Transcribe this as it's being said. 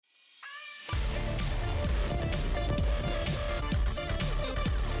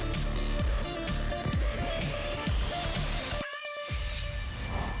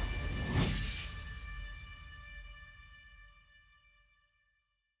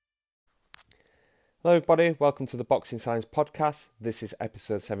Hello everybody, welcome to the Boxing Science Podcast. This is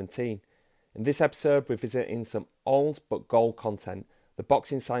episode 17. In this episode we're visiting some old but gold content, the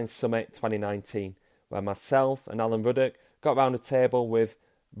Boxing Science Summit 2019, where myself and Alan Ruddock got around a table with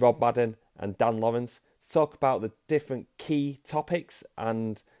Rob Madden and Dan Lawrence to talk about the different key topics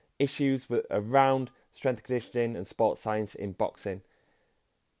and issues around strength and conditioning and sports science in boxing.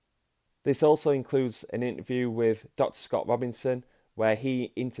 This also includes an interview with Dr. Scott Robinson, where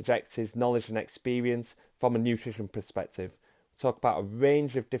he interjects his knowledge and experience from a nutrition perspective. We talk about a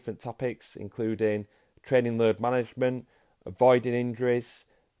range of different topics, including training load management, avoiding injuries,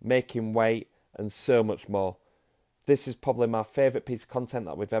 making weight, and so much more. This is probably my favourite piece of content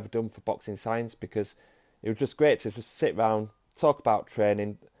that we've ever done for Boxing Science, because it was just great to just sit around, talk about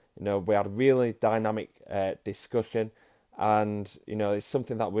training. We had a really dynamic discussion, and it's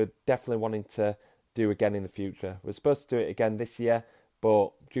something that we're definitely wanting to do again in the future. We're supposed to do it again this year,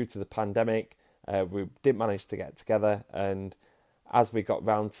 but due to the pandemic, we didn't manage to get together, and as we got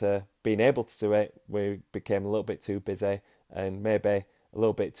round to being able to do it, we became a little bit too busy and maybe a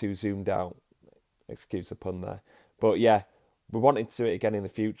little bit too zoomed out. Excuse the pun there. But yeah, we're wanting to do it again in the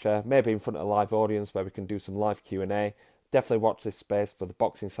future, maybe in front of a live audience where we can do some live Q&A. Definitely watch this space for the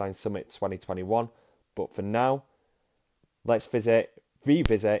Boxing Science Summit 2021. But for now, let's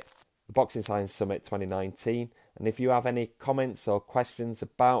revisit the Boxing Science Summit 2019. And if you have any comments or questions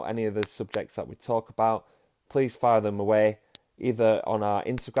about any of the subjects that we talk about, please fire them away either on our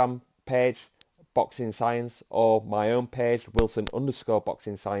Instagram page, Boxing Science, or my own page,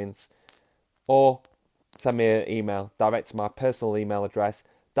 Wilson_Boxing Science, or send me an email direct to my personal email address,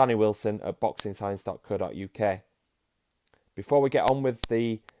 dannywilson@boxingscience.co.uk. Before we get on with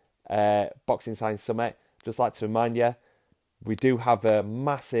the Boxing Science Summit, just like to remind you, we do have a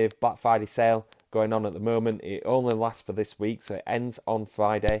massive Black Friday sale going on at the moment. It only lasts for this week, so it ends on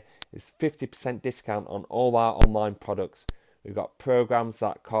Friday. It's 50% discount on all our online products. We've got programs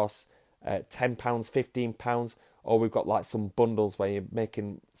that cost £10, £15, or we've got like some bundles where you're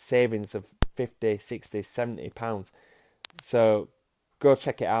making savings of £50, £60, £70. So go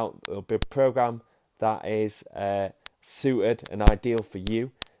check it out. It'll be a program that is suited and ideal for you.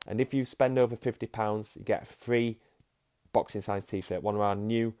 And if you spend over £50, you get a free Boxing Science t-shirt, one of our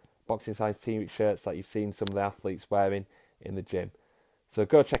new Boxing Science t-shirts that you've seen some of the athletes wearing in the gym. So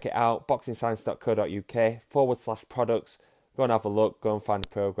go check it out, boxingscience.co.uk/products. Go and have a look, go and find a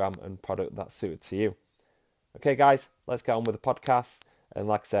program and product that's suited to you. Okay guys, let's get on with the podcast. And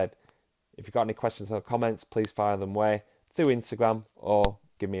like I said, if you've got any questions or comments, please fire them away through Instagram or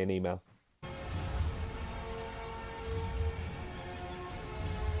give me an email.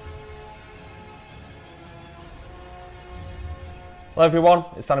 Hello everyone,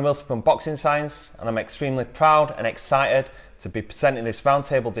 it's Danny Wilson from Boxing Science, and I'm extremely proud and excited to be presenting this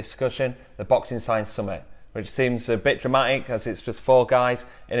roundtable discussion, the Boxing Science Summit, which seems a bit dramatic as it's just 4 guys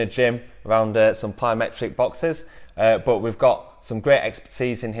in a gym around some plyometric boxes, but we've got some great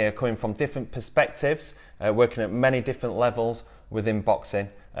expertise in here coming from different perspectives, working at many different levels within boxing,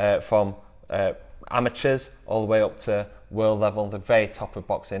 from amateurs all the way up to world level, the very top of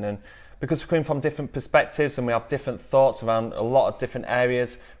boxing. And because we're coming from different perspectives and we have different thoughts around a lot of different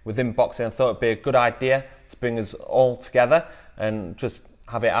areas within boxing, I thought it'd be a good idea to bring us all together and just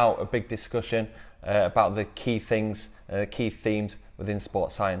have it out, a big discussion about the key things, key themes within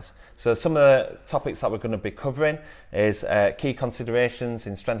sports science. So some of the topics that we're going to be covering is key considerations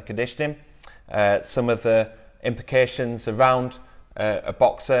in strength and conditioning, some of the implications around a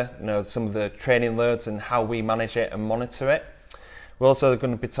boxer, some of the training loads and how we manage it and monitor it. We're also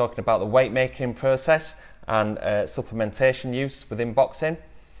going to be talking about the weight making process and supplementation use within boxing.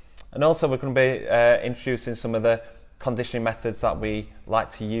 And also we're going to be introducing some of the conditioning methods that we like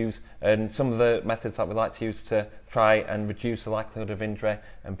to use and some of the methods that we like to use to try and reduce the likelihood of injury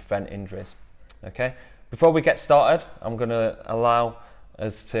and prevent injuries. Okay. Before we get started, I'm going to allow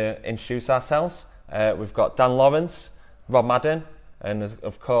us to introduce ourselves. We've got Dan Lawrence, Rob Madden, and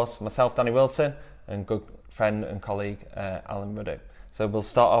of course myself, Danny Wilson, and good friend and colleague Alan Ruddock. So we'll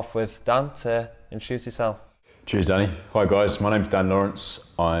start off with Dan to introduce yourself. Cheers, Danny. Hi guys, my name's Dan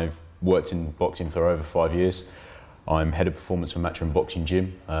Lawrence. I've worked in boxing for over 5 years. I'm head of performance for Matchroom Boxing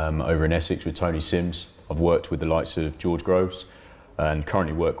Gym over in Essex with Tony Sims. I've worked with the likes of George Groves and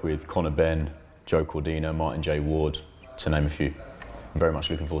currently work with Conor Benn, Joe Cordina, Martin J. Ward, to name a few. I'm very much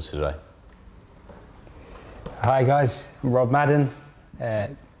looking forward to today. Hi guys, I'm Rob Madden.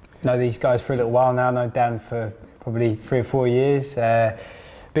 Know these guys for a little while now, know Dan for probably 3 or 4 years.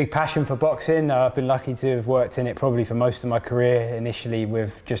 Big passion for boxing. I've been lucky to have worked in it probably for most of my career, initially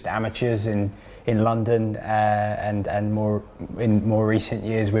with just amateurs in London and more in more recent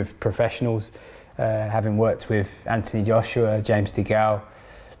years with professionals. having worked with Anthony Joshua, James DeGale,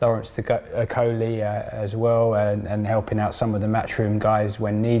 Lawrence Coley as well, and helping out some of the Matchroom guys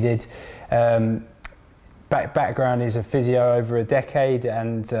when needed. Background is a physio over a decade,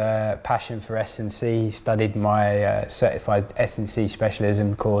 and passion for S&C. Studied my certified S&C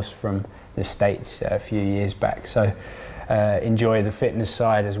specialism course from the States a few years back. So enjoy the fitness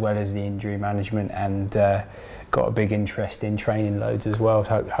side as well as the injury management, and got a big interest in training loads as well.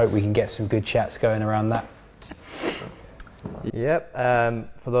 So hope we can get some good chats going around that. Yep,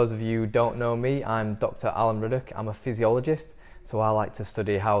 for those of you who don't know me, I'm Dr. Alan Ruddock. I'm a physiologist, so I like to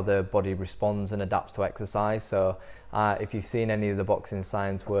study how the body responds and adapts to exercise. So if you've seen any of the boxing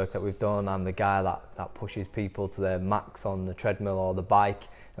science work that we've done, I'm the guy that pushes people to their max on the treadmill or the bike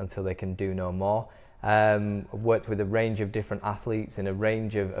until they can do no more. I've worked with a range of different athletes in a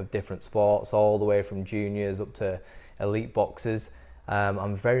range of different sports, all the way from juniors up to elite boxers.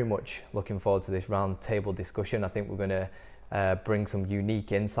 I'm very much looking forward to this round table discussion. I think we're going to bring some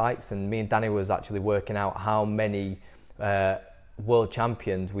unique insights, and me and Danny was actually working out how many world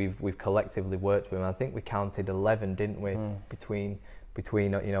champions we've collectively worked with. And I think we counted 11, didn't we? Between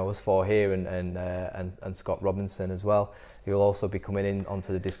us four here and Scott Robinson as well. He'll also be coming in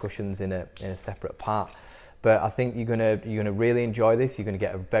onto the discussions in a separate part. But I think you're gonna really enjoy this. You're gonna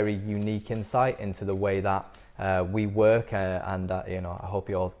get a very unique insight into the way that we work, and I hope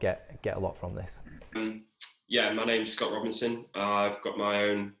you all get a lot from this. Yeah, my name's Scott Robinson. I've got my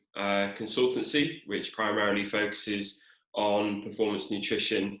own consultancy, which primarily focuses on performance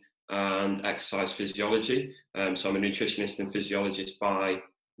nutrition and exercise physiology. So I'm a nutritionist and physiologist by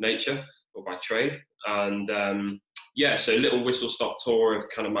nature or by trade. And so a little whistle-stop tour of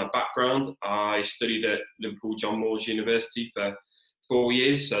kind of my background. I studied at Liverpool John Moores University for 4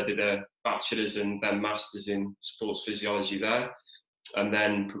 years. So I did a bachelor's and then master's in sports physiology there, and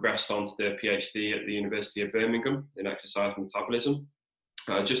then progressed on to do a PhD at the University of Birmingham in exercise metabolism.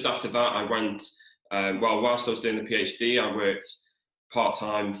 Just after that, I went, whilst I was doing the PhD, I worked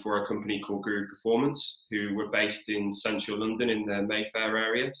part-time for a company called Guru Performance, who were based in central London in the Mayfair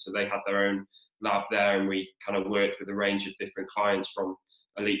area. So they had their own lab there, and we kind of worked with a range of different clients, from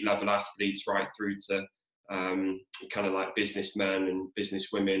elite level athletes right through to kind of like businessmen and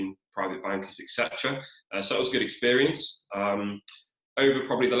businesswomen, private bankers, etc. So that was a good experience. Over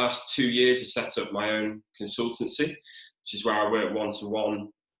probably the last 2 years, I set up my own consultancy, which is where I work one-to-one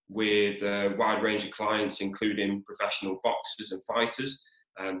with a wide range of clients, including professional boxers and fighters,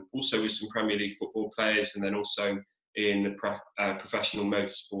 also with some Premier League football players, and then also in the professional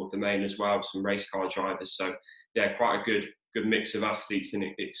motorsport domain as well, some race car drivers. So yeah, quite a good mix of athletes and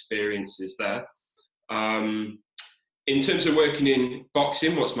experiences there. In terms of working in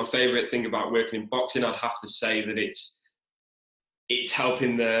boxing, what's my favourite thing about working in boxing? I'd have to say that it's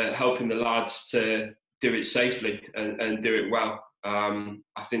helping the lads to do it safely and do it well.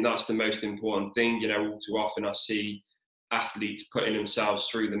 I think that's the most important thing. All too often I see athletes putting themselves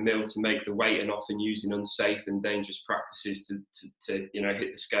through the mill to make the weight, and often using unsafe and dangerous practices to hit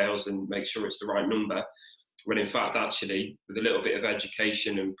the scales and make sure it's the right number. When in fact, actually, with a little bit of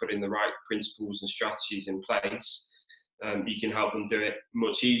education and putting the right principles and strategies in place, you can help them do it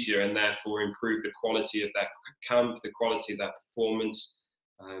much easier, and therefore improve the quality of their camp, the quality of their performance,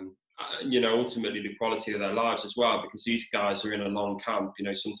 ultimately the quality of their lives as well, because these guys are in a long camp.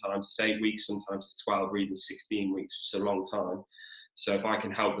 Sometimes it's 8 weeks, sometimes it's 12 or even 16 weeks, which is a long time. So if I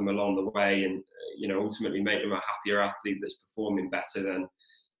can help them along the way and, ultimately make them a happier athlete that's performing better, then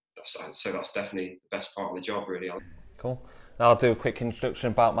that's definitely the best part of the job, really. Cool. Now I'll do a quick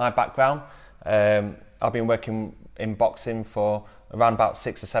introduction about my background. I've been working in boxing for around about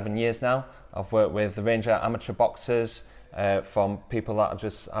 6 or 7 years now. I've worked with a range of amateur boxers, from people that are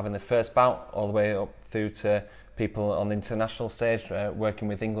just having their first bout all the way up through to people on the international stage, working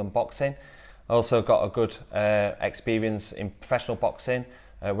with England Boxing. I also got a good experience in professional boxing,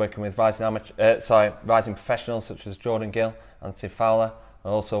 working with rising professionals such as Jordan Gill and Steve Fowler. I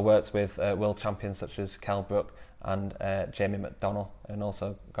also worked with world champions such as Cal Brook and Jamie McDonnell, and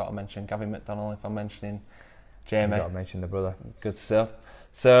also got to mention Gavin McDonnell if I'm mentioning Jamie. Got to mention the brother. Good stuff.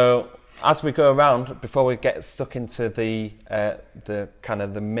 So as we go around, before we get stuck into the kind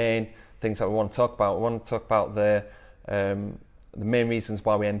of the main things that we want to talk about, we want to talk about the main reasons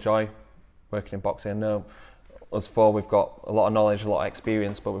why we enjoy working in boxing. I know us four, we've got a lot of knowledge, a lot of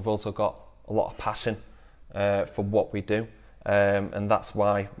experience, but we've also got a lot of passion for what we do, and that's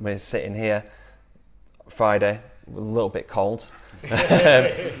why we're sitting here Friday, a little bit cold,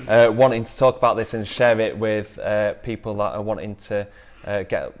 wanting to talk about this and share it with people that are wanting to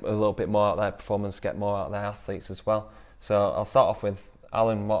get a little bit more out of their performance, get more out of their athletes as well. So I'll start off with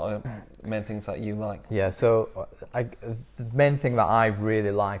Alan, what are the main things that you like? Yeah, so the main thing that I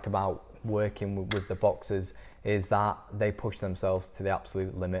really like about working with the boxers is that they push themselves to the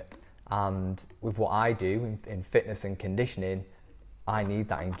absolute limit. And with what I do in fitness and conditioning, I need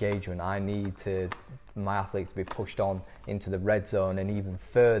that engagement. I need my athletes to be pushed on into the red zone and even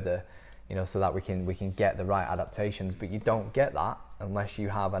further, so that we can get the right adaptations. But you don't get that unless you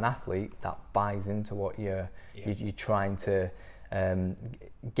have an athlete that buys into what you're trying to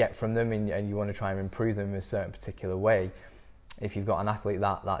get from them, and you want to try and improve them in a certain particular way. If you've got an athlete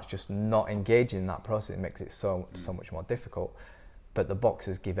that's just not engaging in that process, it makes it so much more difficult. But the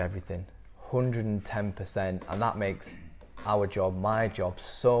boxers give everything, 110%, and that makes our job, my job,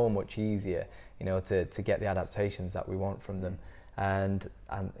 so much easier, to get the adaptations that we want from them. And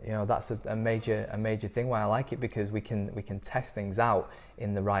that's a major thing why I like it, because we can test things out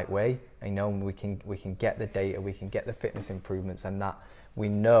in the right way. We can get the data, we can get the fitness improvements, and that we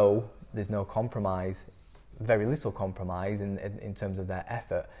know there's no compromise, very little compromise in terms of their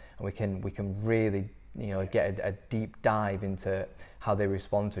effort, and we can really get a deep dive into how they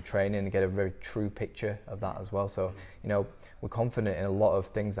respond to training and get a very true picture of that as well. So we're confident in a lot of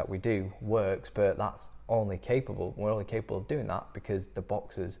things that we do works, but that's we're only capable of doing that because the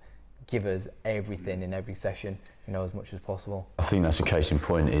boxers give us everything in every session, as much as possible. I think that's a case in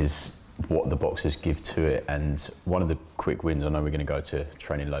point is what the boxers give to it. And one of the quick wins, I know we're going to go to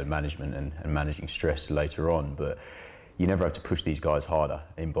training load management and managing stress later on, but you never have to push these guys harder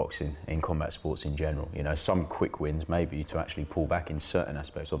in boxing, in combat sports in general. Some quick wins maybe to actually pull back in certain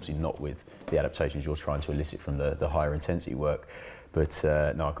aspects, obviously not with the adaptations you're trying to elicit from the higher intensity work. But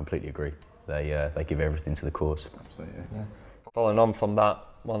no, I completely agree. They give everything to the cause. Absolutely. Yeah. Following on from that,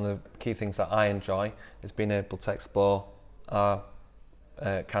 one of the key things that I enjoy is being able to explore our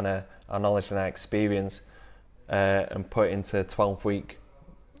knowledge and our experience and put it into a 12-week,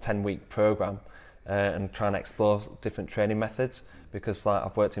 10-week program and try and explore different training methods. Because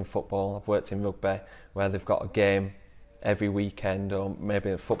I've worked in football, I've worked in rugby, where they've got a game every weekend, or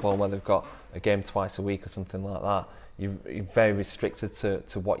maybe in football where they've got a game twice a week or something like that. You're very restricted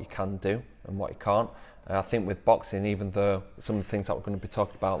to what you can do and what you can't. I think with boxing, even though some of the things that we're going to be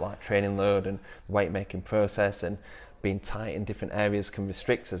talking about, like training load and weight making process and being tight in different areas, can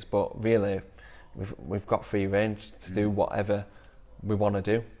restrict us, but really we've got free range to do whatever we want to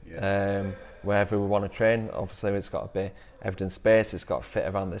do. Wherever we want to train. Obviously it's got to be evidence-based, it's got to fit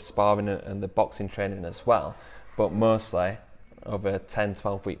around the sparring and the boxing training as well, but mostly over a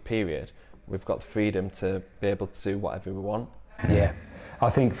 10-12 week period we've got the freedom to be able to do whatever we want. Yeah, I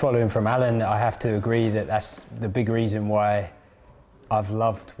think following from Alan, I have to agree that that's the big reason why I've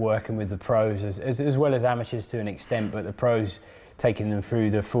loved working with the pros as well as amateurs to an extent, but the pros, taking them through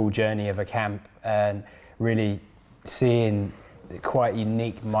the full journey of a camp and really seeing the quite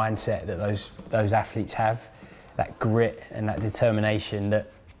unique mindset that those athletes have, that grit and that determination that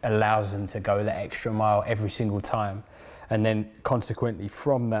allows them to go that extra mile every single time. And then consequently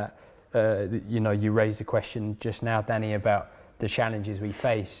from that, you raised the question just now, Danny, about the challenges we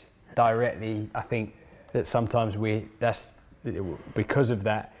face directly. I think that sometimes because of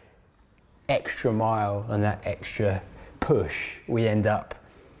that extra mile and that extra push, we end up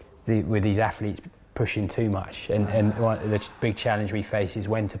with these athletes pushing too much, and one of the big challenge we face is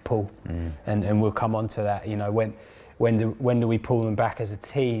when to pull, and we'll come on to that. When do we pull them back as a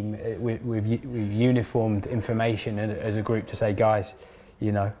team with uniformed information and as a group to say, guys,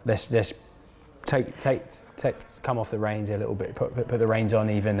 let's come off the reins a little bit, put the reins on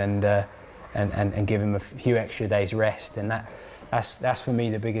even, and give them a few extra days rest. And that's for me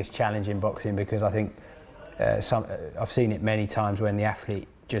the biggest challenge in boxing, because I think I've seen it many times when the athlete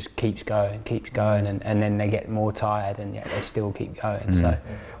just keeps going, and then they get more tired, and yet they still keep going. So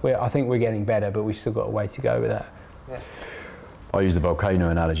I think we're getting better, but we've still got a way to go with that. Yeah. I use the volcano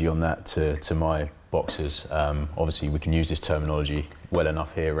analogy on that to my boxers. Obviously we can use this terminology well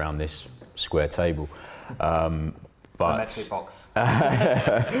enough here around this square table. But box.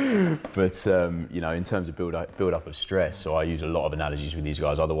 But in terms of build up of stress, so I use a lot of analogies with these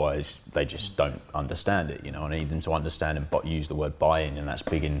guys. Otherwise, they just don't understand it. I need them to understand and use the word buy-in, and that's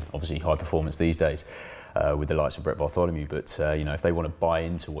big in obviously high performance these days. With the likes of Brett Bartholomew, but if they want to buy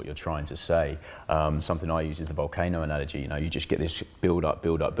into what you're trying to say, something I use is the volcano analogy. You just get this build up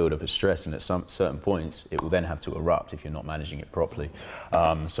of stress, and at some certain points it will then have to erupt if you're not managing it properly.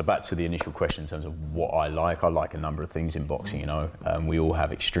 So back to the initial question in terms of what I like a number of things in boxing. We all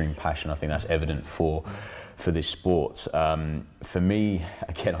have extreme passion. I think that's evident for this sport. For me,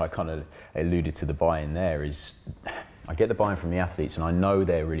 again, I kind of alluded to the buy-in there, is I get the buy-in from the athletes, and I know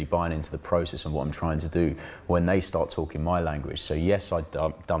they're really buying into the process and what I'm trying to do when they start talking my language. So yes, I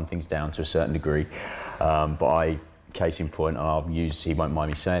dumb things down to a certain degree, but case in point, and I'll use, he won't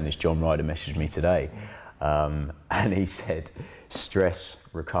mind me saying this, John Ryder messaged me today, and he said, stress,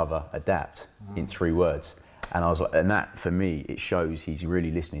 recover, adapt, in 3 words. And I was like, and that for me, it shows he's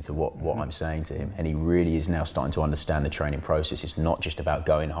really listening to what I'm saying to him, and he really is now starting to understand the training process. It's not just about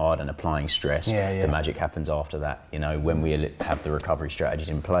going hard and applying stress. The magic happens after that. You know, when we have the recovery strategies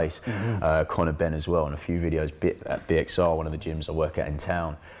in place. Connor Ben as well, in a few videos at BXR, one of the gyms I work at in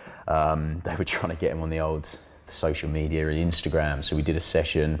town, they were trying to get him on the old social media and Instagram. So we did a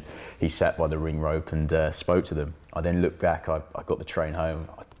session. He sat by the ring rope and spoke to them. I then looked back. I got the train home.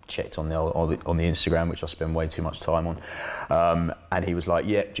 Checked on the Instagram, which I spend way too much time on, and he was like,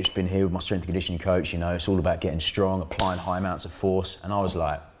 yeah, just been here with my strength and conditioning coach, you know, it's all about getting strong, applying high amounts of force. And I was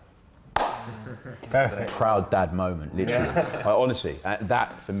like, perfect. Proud dad moment, literally. Honestly,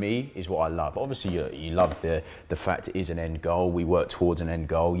 that for me is what I love. Obviously you love the fact it is an end goal. We work towards an end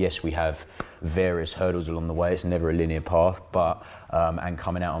goal. Yes, we have various hurdles along the way. It's never a linear path, but and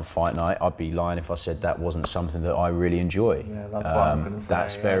coming out on fight night, I'd be lying if I said that wasn't something that I really enjoy. Yeah, that's what I'm going to say.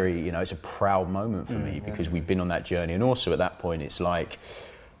 That's very, you know, it's a proud moment for me, because we've been on that journey. And also at that point, it's like,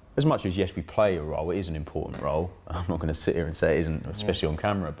 as much as yes, we play a role, it is an important role. I'm not going to sit here and say it isn't, especially on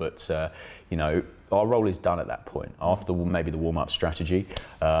camera, but you know, our role is done at that point. After maybe the warm-up strategy,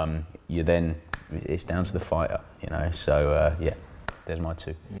 it's down to the fighter, you know. So yeah, there's my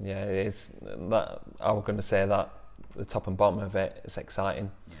 2. Yeah, it is. That I was going to say that the top and bottom of it, it's exciting.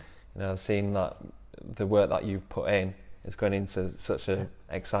 You know, seeing that the work that you've put in is going into such an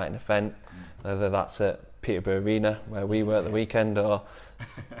exciting event, whether that's at Peterborough Arena where we were at the weekend, or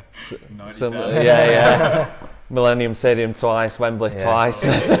Millennium Stadium twice, Wembley twice,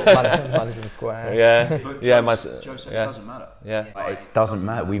 Madison Square. But Joe said it doesn't matter. It doesn't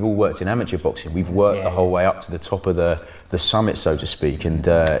matter. We've all worked in amateur boxing. We've worked the whole way up to the top of the summit, so to speak. And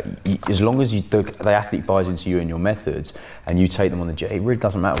as long as the athlete buys into you and your methods, and you take them on the journey, it really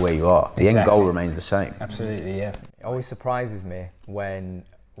doesn't matter where you are. The end goal remains the same. Absolutely, yeah. It always surprises me when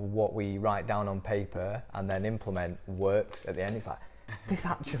what we write down on paper and then implement works at the end. It's like, this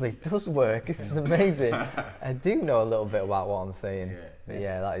actually does work. This is amazing. I do know a little bit about what I'm saying.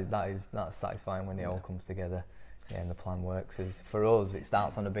 But that's satisfying when it all comes together. Yeah, and the plan works. For us, it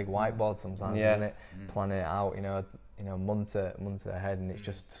starts on a big whiteboard sometimes, doesn't it? Plan it out, you know, months ahead, and it's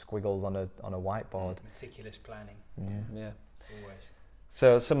just squiggles on a whiteboard. Meticulous planning. Yeah. Always.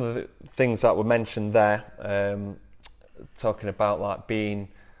 So some of the things that were mentioned there, talking about like being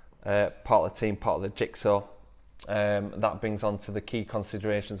part of the team, part of the jigsaw. That brings on to the key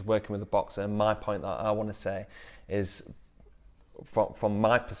considerations working with a boxer. And my point that I want to say is, from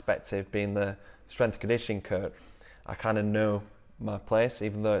my perspective, being the strength and conditioning coach, I kind of know my place,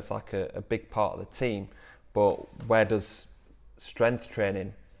 even though it's like a big part of the team. But where does strength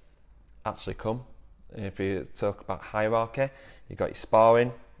training actually come? If you talk about hierarchy, you've got your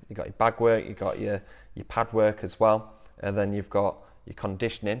sparring, you've got your bag work, you've got your pad work as well, and then you've got your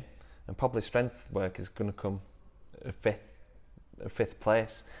conditioning, and probably strength work is going to come a fifth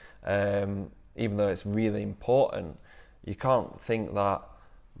place. Even though it's really important, you can't think that,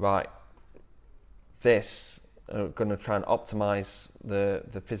 right, this going to try and optimize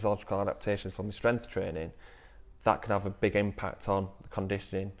the physiological adaptations from your strength training. That can have a big impact on the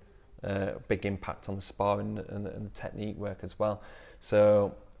conditioning, big impact on the sparring and the technique work as well.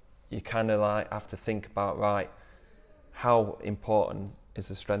 So you kind of like have to think about, right, how important is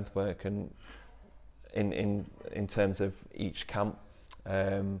the strength work, and in terms of each camp.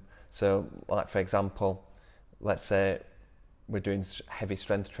 So like, for example, let's say we're doing heavy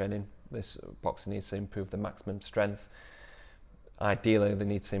strength training. This boxer needs to improve the maximum strength. Ideally, they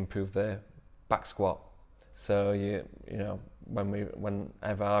need to improve their back squat. So you know,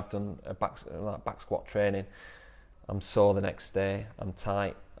 whenever I've done a back squat training, I'm sore the next day, I'm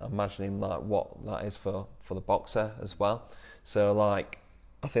tight. I'm imagining like what that is for the boxer as well. So like,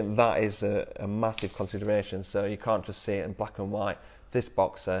 I think that is a massive consideration. So you can't just see it in black and white. This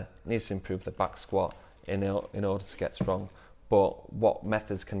boxer needs to improve the back squat in order to get strong. But what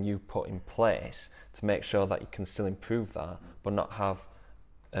methods can you put in place to make sure that you can still improve that, but not have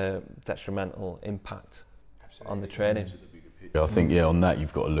a detrimental impact on the training? I think, on that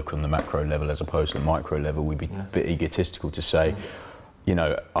you've got to look on the macro level as opposed to the micro level. We'd be a bit egotistical to say, you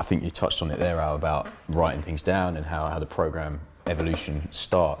know, I think you touched on it there, Al, about writing things down and how the program evolution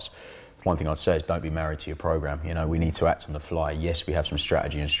starts. One thing I'd say is don't be married to your program. You know, we need to act on the fly. Yes, we have some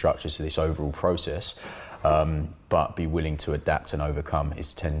strategy and structure to this overall process, but be willing to adapt and overcome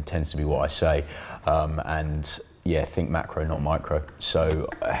tends to be what I say. And think macro, not micro. So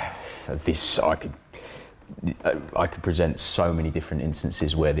I could present so many different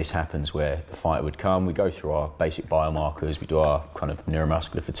instances where this happens, where the fighter would come, we go through our basic biomarkers, we do our kind of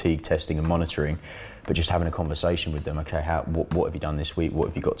neuromuscular fatigue testing and monitoring, but just having a conversation with them, okay, what have you done this week, what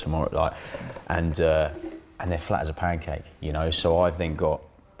have you got tomorrow, like, and they're flat as a pancake, you know. So I've then got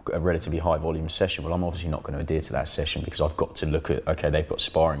a relatively high volume session. Well, I'm obviously not going to adhere to that session because I've got to look at, okay, they've got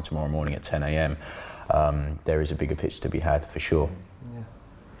sparring tomorrow morning at 10 a.m. There is a bigger pitch to be had for sure.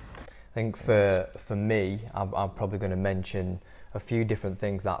 I think for me, I'm probably going to mention a few different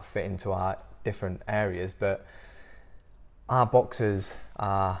things that fit into our different areas, but our boxers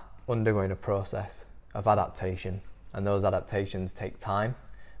are undergoing a process of adaptation, and those adaptations take time,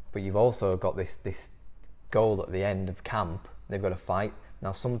 but you've also got this goal at the end of camp. They've got to fight.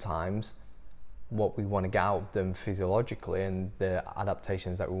 Now sometimes what we want to get out of them physiologically and the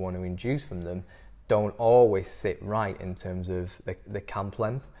adaptations that we want to induce from them don't always sit right in terms of the camp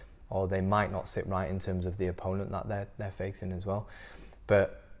length, or they might not sit right in terms of the opponent that they're facing as well.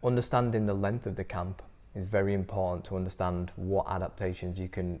 But understanding the length of the camp is very important to understand what adaptations you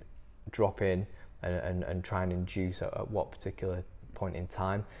can drop in and try and induce at what particular point in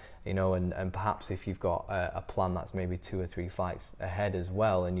time, you know, and perhaps if you've got a plan that's maybe 2 or 3 fights ahead as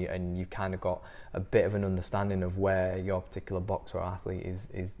well, and you kind of got a bit of an understanding of where your particular boxer or athlete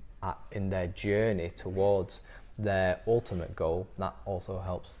is at in their journey towards their ultimate goal, that also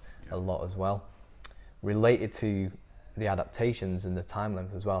helps a lot as well. Related to the adaptations and the time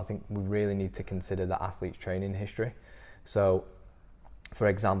length as well, I think we really need to consider the athlete's training history. So, for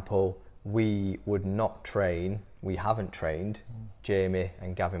example, we haven't trained Jamie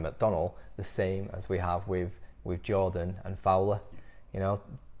and Gavin McDonnell the same as we have with Jordan and Fowler. You know,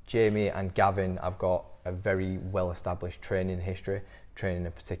 Jamie and Gavin have got a very well-established training history, training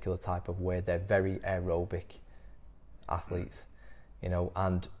a particular type of way. They're very aerobic athletes, you know,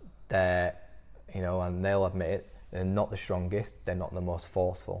 and and they'll admit it, they're not the strongest, they're not the most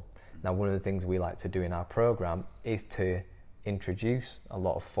forceful. Now, one of the things we like to do in our program is to introduce a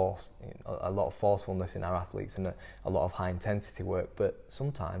lot of forcefulness in our athletes and a lot of high intensity work, but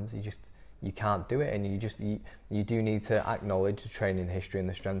sometimes you can't do it, and you do need to acknowledge the training history and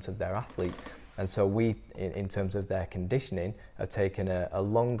the strengths of their athlete. And so we, in terms of their conditioning, have taken a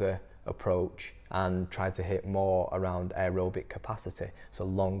longer approach and tried to hit more around aerobic capacity, so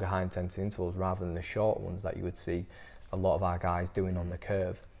longer high intensity intervals rather than the short ones that you would see a lot of our guys doing on the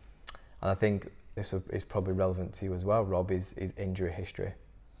curve. And I think this is probably relevant to you as well, Rob, is injury history.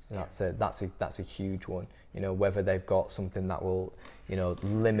 That's a huge one. You know, whether they've got something that will, you know,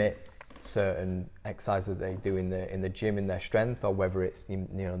 limit certain exercises that they do in the gym in their strength, or whether it's, you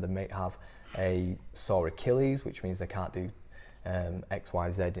know, they may have a sore Achilles, which means they can't do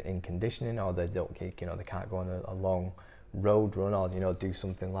XYZ in conditioning, or they can't go on a long road run, or, you know, do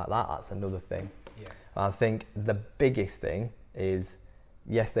something like that. That's another thing. Yeah. I think the biggest thing is,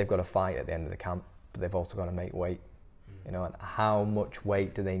 yes, they've got to fight at the end of the camp, but they've also got to make weight. You know, and how much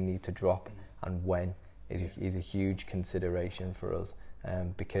weight do they need to drop, and when is a huge consideration for us,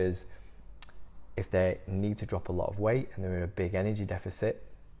 because if they need to drop a lot of weight and they're in a big energy deficit,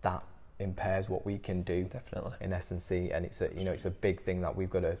 that impairs what we can do. Definitely. In S&C, and it's a big thing that we've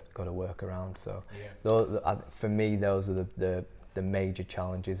got to work around. So for me, those are the major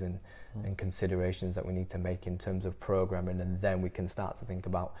challenges and considerations that we need to make in terms of programming, and then we can start to think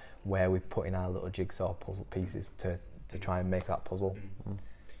about where we put in our little jigsaw puzzle pieces to try and make that puzzle.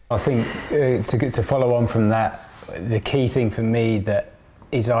 I think to follow on from that, the key thing for me that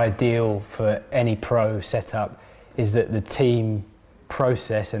is ideal for any pro setup is that the team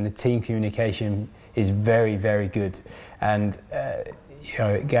process and the team communication is very, very good, and you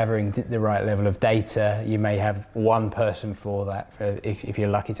know, gathering the right level of data. You may have one person for that, if you're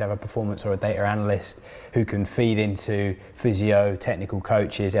lucky to have a performance or a data analyst who can feed into physio, technical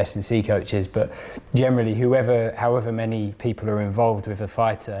coaches, S&C coaches, but generally however many people are involved with a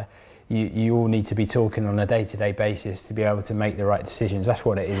fighter, you all need to be talking on a day-to-day basis to be able to make the right decisions. That's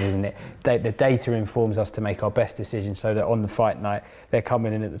what it is, isn't it? The data informs us to make our best decisions, so that on the fight night they're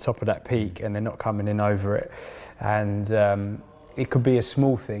coming in at the top of that peak and they're not coming in over it. And it could be a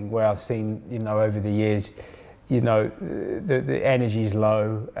small thing where I've seen, you know, over the years, you know, the energy's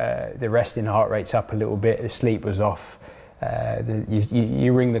low, the resting heart rate's up a little bit, the sleep was off.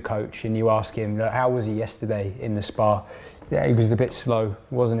 You ring the coach and you ask him, how was he yesterday in the spar? Yeah, he was a bit slow,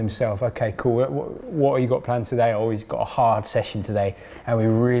 wasn't himself. Okay, cool. What have you got planned today? Oh, he's got a hard session today, and we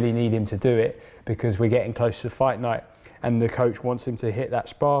really need him to do it because we're getting close to fight night, and the coach wants him to hit that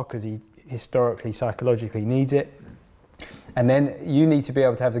spar because he historically, psychologically needs it. And then you need to be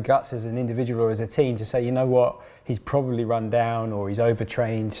able to have the guts as an individual or as a team to say, you know what, he's probably run down or he's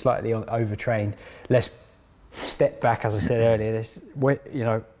overtrained, slightly overtrained. Let's step back, as I said earlier.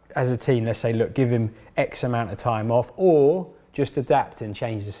 As a team, let's say, look, give him X amount of time off, or just adapt and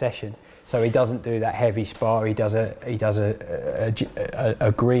change the session so he doesn't do that heavy spar. He does a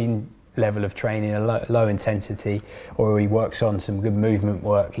green level of training, a low intensity, or he works on some good movement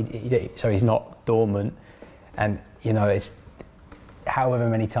work. So he's not dormant. And it's however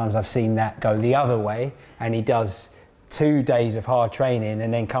many times I've seen that go the other way, and he does 2 days of hard training,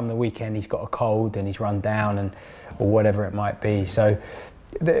 and then come the weekend he's got a cold and he's run down or whatever it might be. So,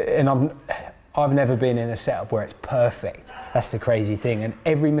 I've never been in a setup where it's perfect. That's the crazy thing. And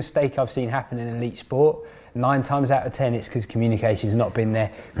every mistake I've seen happen in elite sport, 9 times out of 10, it's because communication's not been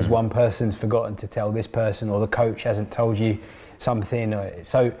there, because one person's forgotten to tell this person, or the coach hasn't told you something.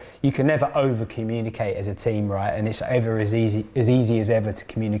 So you can never over communicate as a team, right? And it's ever as easy as ever to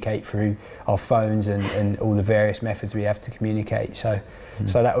communicate through our phones and all the various methods we have to communicate. So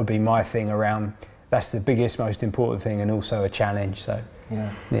that would be my thing around. That's the biggest, most important thing, and also a challenge. So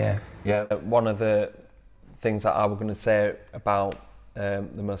yeah. One of the things that I was going to say about the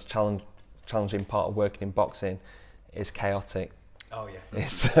most challenging part of working in boxing is chaotic. Oh yeah.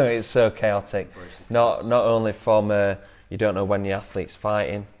 It's so chaotic. Not only from you don't know when the athlete's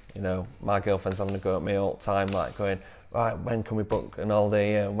fighting. My girlfriend's having a go at me all the time, like going, right, when can we book an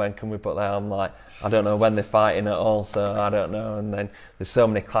holiday? When can we book that? I'm like, I don't know when they're fighting at all, so I don't know. And then there's so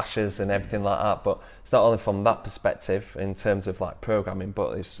many clashes and everything like that. But it's not only from that perspective in terms of like programming,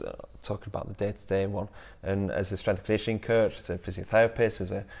 but it's talking about the day-to-day one. And as a strength and conditioning coach, as a physiotherapist,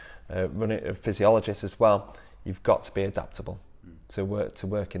 as a physiologist as well, you've got to be adaptable to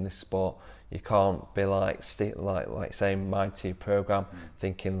work in this sport. You can't be like saying my two program,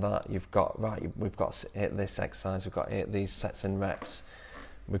 thinking that we've got to hit this exercise, we've got to hit these sets and reps,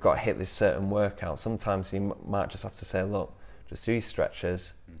 we've got to hit this certain workout. Sometimes you might just have to say, look, just do your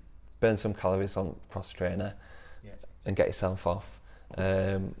stretches, burn some calories on cross trainer, and get yourself off.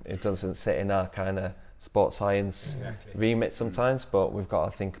 It doesn't sit in our kind of sports science remit sometimes, but we've got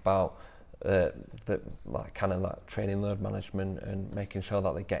to think about training load management and making sure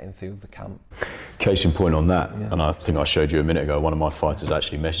that they're getting through the camp. Case in point on that, and I think I showed you a minute ago, one of my fighters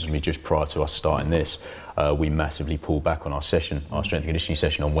actually messaged me just prior to us starting this. We massively pulled back on our session, our strength and conditioning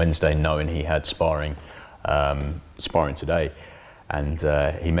session on Wednesday, knowing he had sparring today. And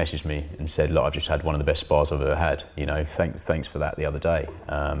he messaged me and said, look, I've just had one of the best spars I've ever had. Thanks for that the other day.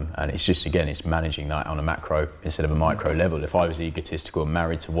 And it's just, again, it's managing that on a macro instead of a micro level. If I was egotistical and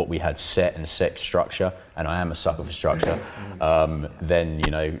married to what we had set structure, and I am a sucker for structure,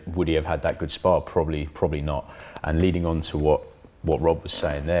 then, would he have had that good spar? Probably not. And leading on to what Rob was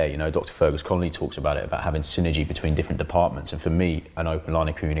saying there, Dr. Fergus Connolly talks about it, about having synergy between different departments. And for me, an open line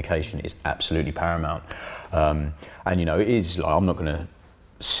of communication is absolutely paramount. And it is like, I'm not going to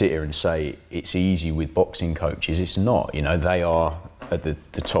sit here and say it's easy with boxing coaches. It's not. They are at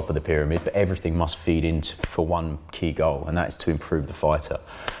the top of the pyramid, but everything must feed into for one key goal, and that is to improve the fighter.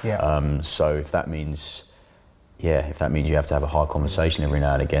 So if that means you have to have a hard conversation every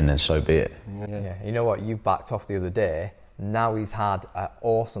now and again, then so be it. You know what? You backed off the other day. Now he's had an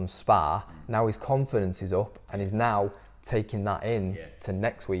awesome spar. Now his confidence is up, and he's now taking that in to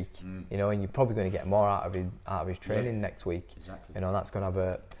next week. And you're probably going to get more out of his training next week. Exactly. And that's going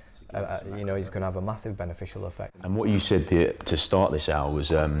to have he's going to have a massive beneficial effect. And what you said to start this out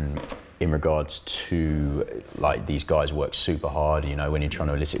was in regards to like these guys work super hard. When you're trying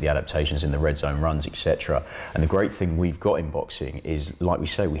to elicit the adaptations in the red zone runs, etc. And the great thing we've got in boxing is, like we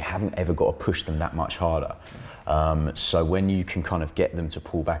say, we haven't ever got to push them that much harder. So when you can kind of get them to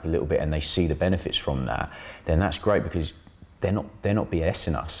pull back a little bit and they see the benefits from that, then that's great, because they're not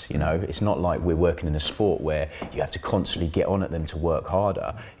BSing us. It's not like we're working in a sport where you have to constantly get on at them to work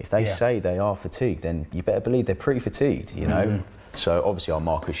harder. If they say they are fatigued, then you better believe they're pretty fatigued. So obviously our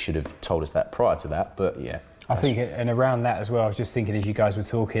markers should have told us that prior to that, but I think, and around that as well, I was just thinking as you guys were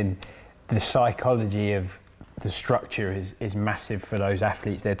talking, the psychology of the structure is massive for those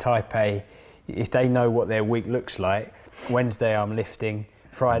athletes. They're type A. If they know what their week looks like, Wednesday I'm lifting,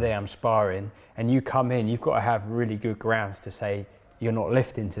 Friday I'm sparring, and you come in, you've got to have really good grounds to say you're not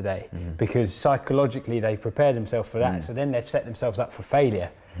lifting today, because psychologically they've prepared themselves for that. So then they've set themselves up for failure.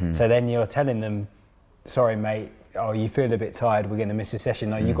 So then you're telling them, sorry mate, you feel a bit tired, we're going to miss a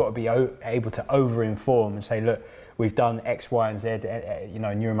session. No, you've got to be able to over-inform and say, look, we've done X, Y, and Z,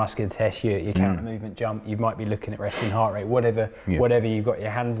 neuromuscular test, your counter movement jump, you might be looking at resting heart rate, whatever you've got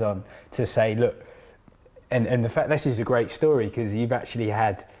your hands on, to say, look, and the fact this is a great story, because you've actually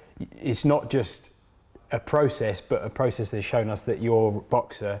had, it's not just a process, but a process that's shown us that your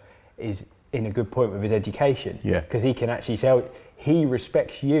boxer is in a good point with his education. Yeah. Because he can actually tell, he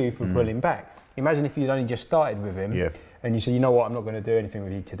respects you for pulling back. Imagine if you'd only just started with him and you said, you know what, I'm not going to do anything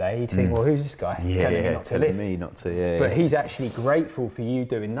with you today. He'd think, well, who's this guy telling me not to lift? Me not to, But he's actually grateful for you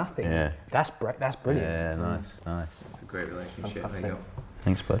doing nothing. Yeah. That's brilliant. Yeah, nice. It's a great relationship. Fantastic. There you go.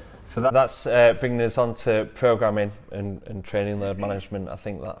 Thanks, bud. So that's bringing us on to programming and training load management. I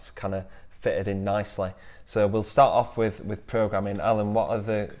think that's kind of fitted in nicely. So we'll start off with programming. Alan, what are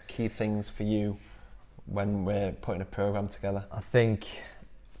the key things for you when we're putting a program together? I think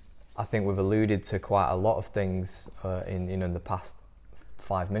we've alluded to quite a lot of things in the past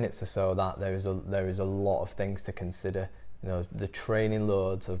 5 minutes or so, that there is a lot of things to consider. The training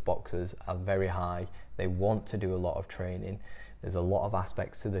loads of boxers are very high. They want to do a lot of training. There's a lot of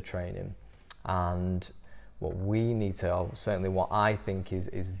aspects to the training, and what we need to, or certainly what I think is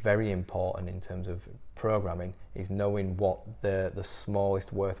very important in terms of programming, is knowing what the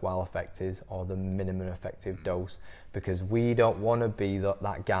smallest worthwhile effect is, or the minimum effective dose, because we don't want to be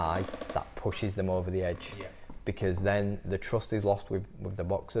that guy that pushes them over the edge, because then the trust is lost with the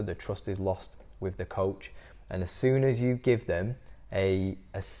boxer, the trust is lost with the coach, and as soon as you give them a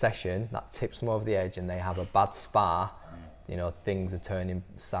session that tips them over the edge and they have a bad spar, things are turning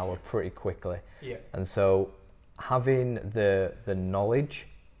sour pretty quickly. Yeah. And so having the knowledge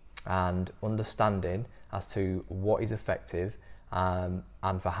and understanding as to what is effective and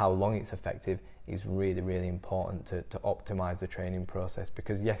for how long it's effective is really, really important to optimize the training process,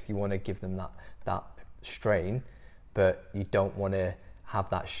 because yes, you want to give them that strain, but you don't want to have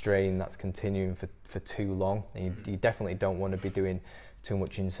that strain that's continuing for too long, and you definitely don't want to be doing too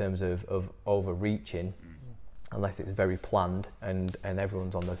much in terms of overreaching unless it's very planned and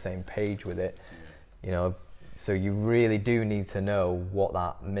everyone's on the same page with it. So you really do need to know what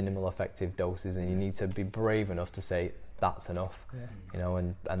that minimal effective dose is, and you need to be brave enough to say that's enough.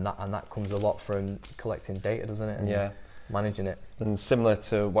 And that comes a lot from collecting data, doesn't it? And managing it. And similar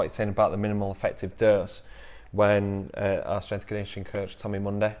to what you're saying about the minimal effective dose, when our strength conditioning coach Tommy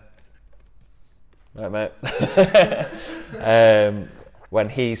Monday, right mate, when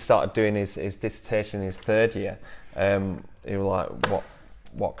he started doing his dissertation in his third year, he was like,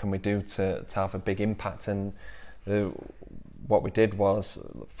 what can we do to have a big impact? And what we did was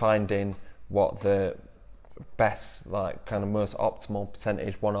finding what the best, kind of most optimal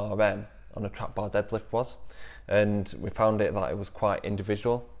percentage 1RM on a trap bar deadlift was, and we found that it was quite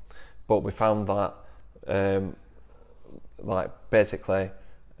individual, but we found that basically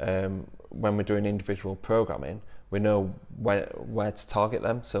when we're doing individual programming, we know where to target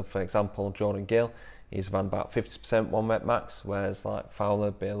them. So for example, Jordan Gill, he's around about 50% 1 rep max, whereas Fowler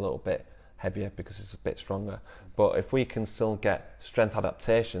would be a little bit heavier because it's a bit stronger. But if we can still get strength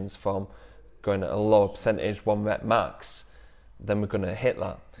adaptations from going at a lower percentage 1 rep max, then we're going to hit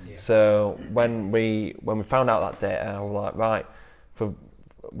that. Yeah. So when we found out that data, I was like, right,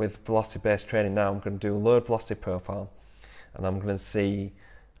 with velocity based training now, I'm going to do a load velocity profile, and I'm going to see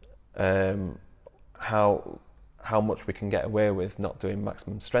how much we can get away with not doing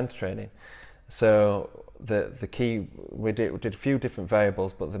maximum strength training. So the key, we did a few different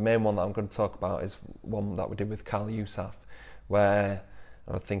variables, but the main one that I'm going to talk about is one that we did with Carl Yousaf, where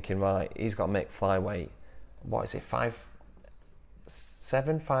I was thinking, right, he's got to make flyweight, what is it, 5'7",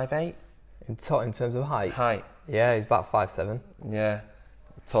 5'8"? In terms of height? Height. Yeah, he's about 5'7". Yeah,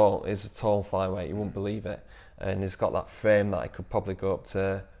 tall. He's a tall flyweight, you wouldn't believe it. And he's got that frame that he could probably go up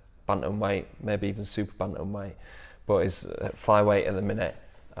to bantamweight, maybe even super bantamweight, but he's at flyweight at the minute.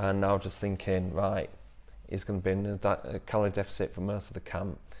 And I was just thinking, right, he's going to be in a calorie deficit for most of the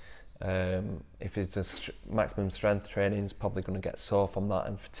camp. If he's does maximum strength training, he's probably going to get sore from that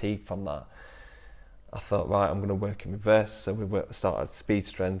and fatigue from that. I thought, right, I'm going to work in reverse. So we started speed,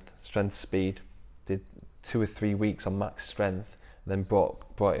 strength, speed, did 2 or 3 weeks on max strength, then brought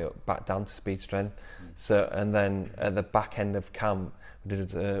it back down to speed, strength. So, and then at the back end of camp, we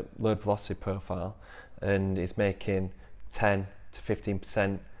did a load velocity profile, and it's making 10 to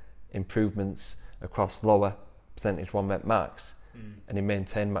 15% improvements across lower percentage 1 rep max, and he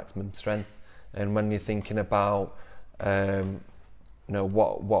maintained maximum strength. And when you're thinking about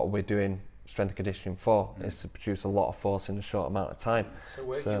what we're doing strength conditioning for, is to produce a lot of force in a short amount of time. So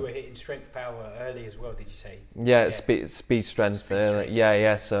you were hitting strength power early as well, did you say? Yeah. Speed strength early.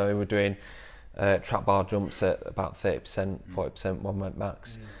 Yeah. So we were doing trap bar jumps at about 30%, 40% 1 rep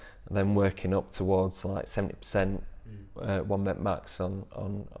max, and then working up towards 70% 1 rep max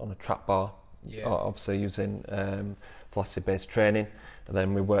on a trap bar. Yeah. Obviously using velocity based training, and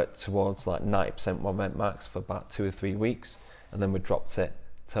then we worked towards 90% 1 rep max for about 2 or 3 weeks, and then we dropped it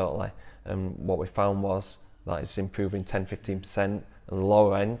totally. and what we found was that it's improving 10-15% at the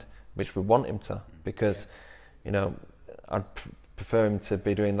lower end, which we want him to, because you know, I'd prefer him to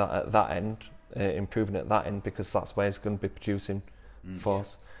be doing that at that end, improving at that end, because that's where he's going to be producing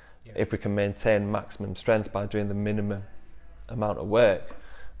force. If we can maintain maximum strength by doing the minimum amount of work,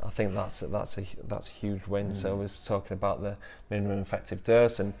 I think that's a huge win. So we're talking about the minimum effective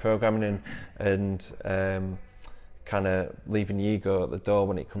dose and programming and kind of leaving the ego at the door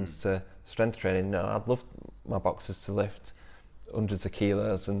when it comes to strength training. You know, I'd love my boxers to lift hundreds of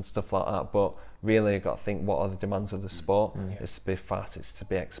kilos and stuff like that, but really I've got to think, what are the demands of the sport? It's to be fast, it's to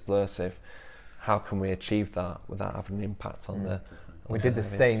be explosive. How can we achieve that without having an impact on the... We did the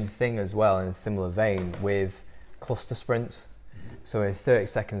same thing as well in a similar vein with cluster sprints. So a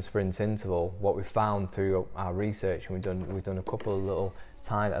 30-second sprint interval, what we found through our research, and we've done a couple of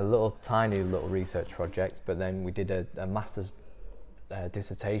tiny little research projects, but then we did a master's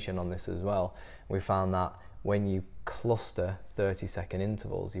dissertation on this as well. We found that when you cluster 30-second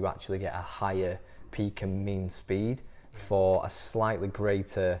intervals, you actually get a higher peak and mean speed for a slightly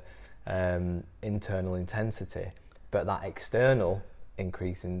greater internal intensity, but that external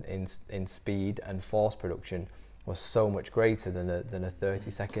increase in speed and force production was so much greater than a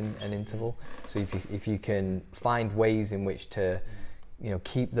 30-second interval. So if you can find ways in which to, you know,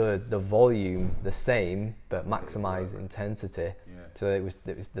 keep the volume the same but maximize intensity. So it was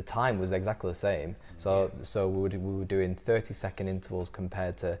the time was exactly the same. So we were doing 30-second intervals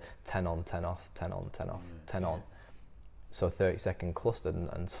compared to 10 on, 10 off, 10 on, 10 off, 10 on. So 30-second clustered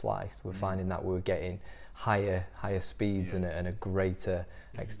and sliced. We're finding that we were getting higher speeds and a greater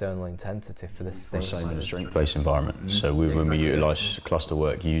external intensity for the same in a strength-based environment. So when we utilise cluster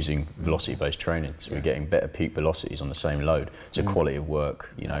work using velocity-based training, so we're getting better peak velocities on the same load. So quality of work,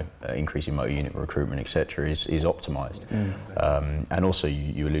 you know, increasing motor unit recruitment, etc., is optimised. And also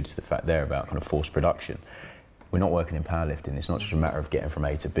you alluded to the fact there about kind of force production. We're not working in powerlifting. It's not just a matter of getting from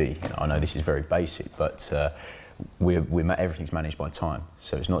A to B. You know, I know this is very basic, but everything's managed by time.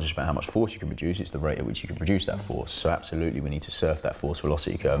 So it's not just about how much force you can produce, it's the rate at which you can produce that force. So absolutely we need to surf that force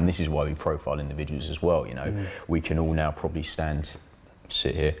velocity curve, and this is why we profile individuals as well. You know, we can all now probably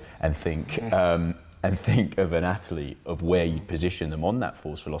sit here and think of an athlete, of where you position them on that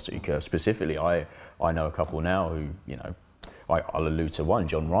force velocity curve. Specifically, I know a couple now who, you know, I'll allude to one,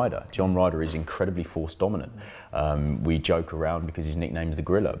 John Ryder. John Ryder is incredibly force dominant. We joke around because his nickname's the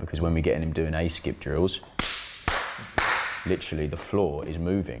Gorilla, because when we get him doing A-skip drills, literally the floor is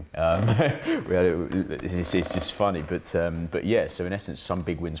moving. It's just funny, but yeah. So in essence, some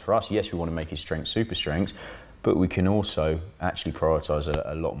big wins for us. Yes, we want to make his strength super strengths, but we can also actually prioritise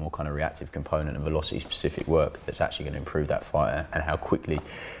a lot more kind of reactive component and velocity specific work that's actually going to improve that fighter and how quickly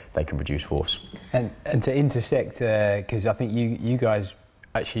they can produce force. And to intersect, because I think you guys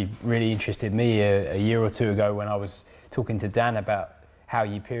actually really interested me a year or two ago when I was talking to Dan about how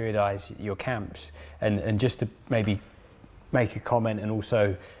you periodise your camps, and just to maybe make a comment and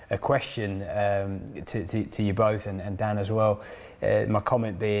also a question to you both and Dan as well. My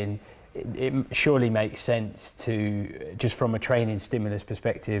comment being, it surely makes sense to, just from a training stimulus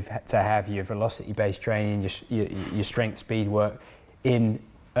perspective, to have your velocity-based training, your strength speed work in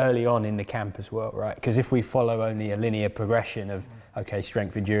early on in the camp as well, right? Because if we follow only a linear progression of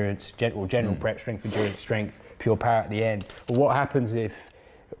strength endurance, general prep, strength endurance, strength, pure power at the end, well, what happens if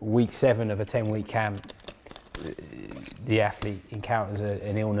week 7 of a 10-week camp the athlete encounters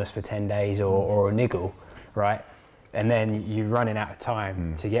an illness for 10 days or a niggle, right? And then you're running out of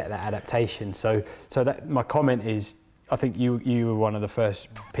time to get that adaptation. So that my comment is, I think you were one of the first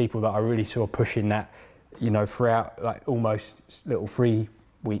people that I really saw pushing that, you know, throughout, like almost little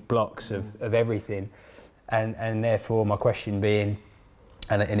 3-week blocks of everything. And therefore my question being,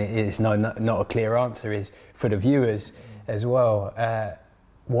 and it is not a clear answer, is for the viewers as well,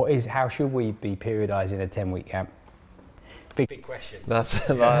 how should we be periodising a 10-week camp? Big question.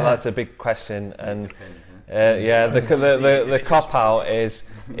 That's a big question, and the cop out is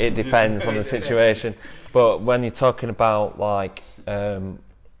it depends on the situation. But when you're talking about like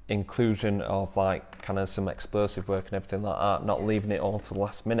inclusion of like kind of some explosive work and everything like that, not leaving it all to the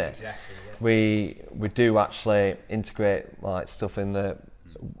last minute. Exactly. Yeah. We do actually integrate like stuff in the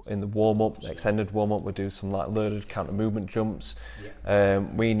warm up, the extended warm up. We do some like loaded counter movement jumps. Yeah.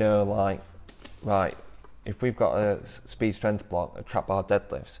 We know like, right, if we've got a speed strength block, a trap bar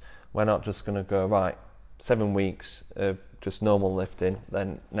deadlifts, we're not just going to go, right, 7 weeks of just normal lifting,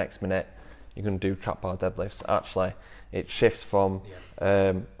 then next minute you're going to do trap bar deadlifts. Actually, it shifts from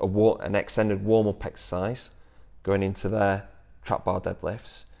an extended warm up exercise going into their trap bar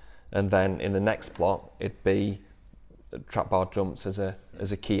deadlifts, and then in the next block it'd be trap bar jumps as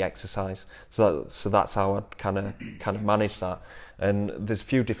a key exercise. So that's how I'd kind of manage that. And there's a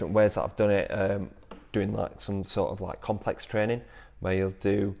few different ways that I've done it. Doing like some sort of like complex training where you'll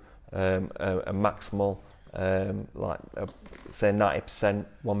do a maximal say 90%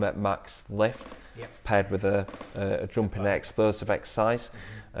 1 rep max lift paired with a jumping explosive exercise.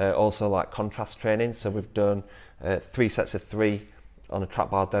 Also like contrast training. So we've done 3 sets of 3 on a trap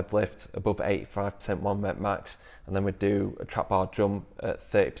bar deadlift above 85% 1 rep max, and then we do a trap bar jump at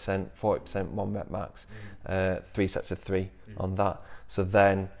 30%, 40% 1 rep max, 3 sets of 3 on that. So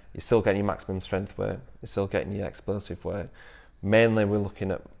then you're still getting your maximum strength work, you're still getting your explosive work. Mainly we're looking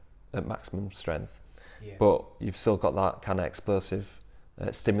at maximum strength, but you've still got that kind of explosive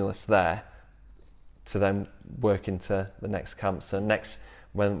stimulus there to then work into the next camp. So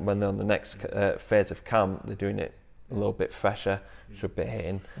when they're on the next phase of camp, they're doing it a little bit fresher, should be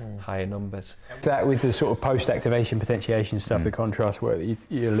hitting higher numbers. That with the sort of post-activation potentiation stuff, the contrast work that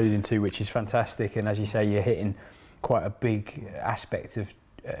you're alluding to, which is fantastic, and as you say, you're hitting quite a big aspect of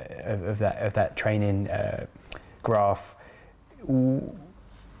that training graph.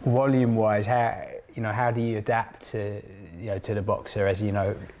 Volume-wise, how do you adapt to the boxer? As you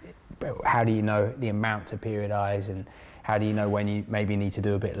know, how do you know the amount to periodize, and how do you know when you maybe need to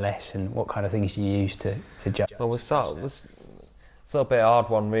do a bit less, and what kind of things do you use to judge? Well, it's a little bit hard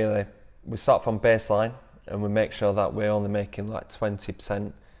one really. We start from baseline and we make sure that we're only making like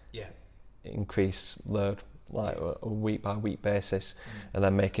 20% increase load, like a week by week basis, and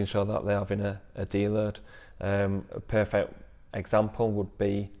then making sure that they're having a deload. A perfect example would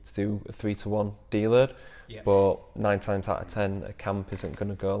be to do a 3-to-1 deload, but 9 times out of 10 a camp isn't going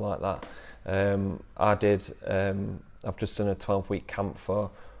to go like that. I've just done a 12-week camp for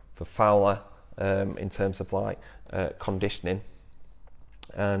Fowler in terms of like conditioning,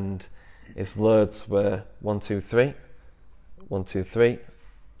 and his loads were 1, 2, 3, 1, 2, 3,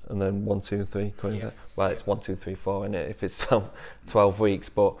 and then 1, 2, 3. Well, it's 1, 2, 3, 4 in it if it's 12 weeks,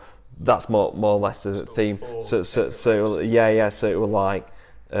 but that's more or less the theme. So So it was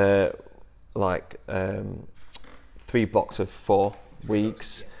like 3 blocks of 4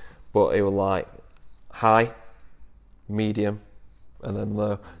 weeks, but it was like high, medium, and then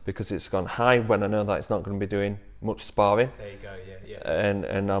low, because it's gone high when I know that it's not going to be doing much sparring. There you go, yeah.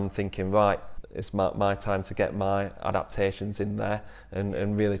 And I'm thinking, right, it's my time to get my adaptations in there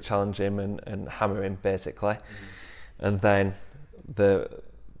and really challenge him and hammer him basically. And then the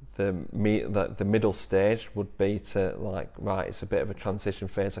middle stage would be to like, right, it's a bit of a transition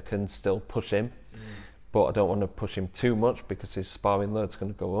phase. I can still push him, but I don't want to push him too much because his sparring load's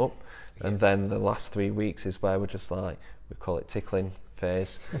going to go up. And then the last 3 weeks is where we're just like, we call it tickling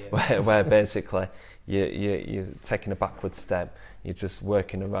phase, where basically you're taking a backward step, you're just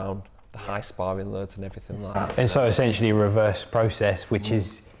working around the high sparring loads and everything like that. And so essentially a reverse process, which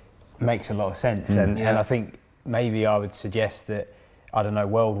makes a lot of sense. And I think maybe I would suggest that, I don't know,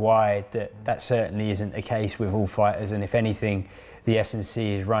 worldwide, that certainly isn't the case with all fighters. And if anything, the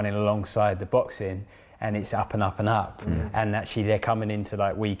S&C is running alongside the boxing, and it's up and up and up. And actually they're coming into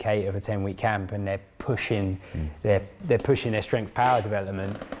like week 8 of a 10-week camp, and they're pushing their strength power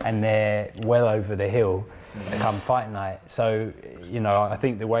development, and they're well over the hill come fight night. So, I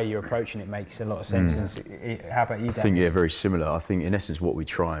think the way you're approaching it makes a lot of sense. How about you, Dan? I think, very similar. I think in essence what we're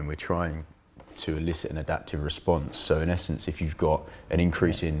trying to elicit an adaptive response. So in essence, if you've got an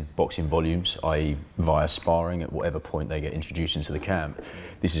increase in boxing volumes, i.e. via sparring at whatever point they get introduced into the camp,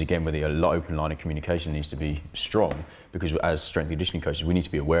 this is again where the open line of communication needs to be strong, because as strength and conditioning coaches, we need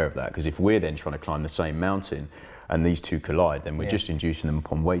to be aware of that, because if we're then trying to climb the same mountain and these two collide, then we're just inducing them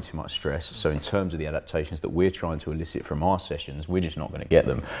upon way too much stress. So in terms of the adaptations that we're trying to elicit from our sessions, we're just not going to get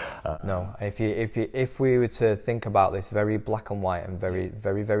them. No, if we were to think about this very black and white and very,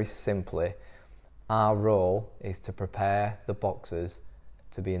 very, very simply, our role is to prepare the boxers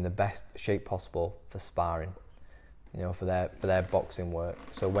to be in the best shape possible for sparring, for their boxing work.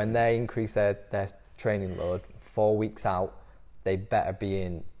 So when they increase their training load 4 weeks out, they better be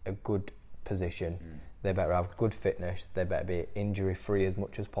in a good position. They better have good fitness. They better be injury free as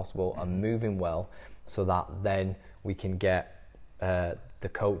much as possible and moving well, so that then we can get the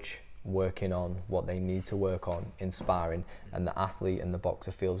coach working on what they need to work on in sparring, and the athlete and the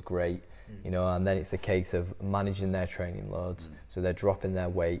boxer feels great. And then it's a case of managing their training loads, so they're dropping their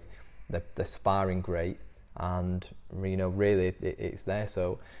weight, they're sparring great, and really it's there.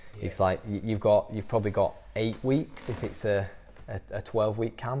 So it's like you've probably got 8 weeks if it's a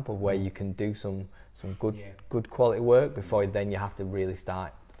 12-week camp of where you can do some good quality work before then you have to really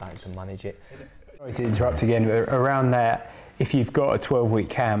start to manage it. Sorry to interrupt again, but around that, if you've got a 12-week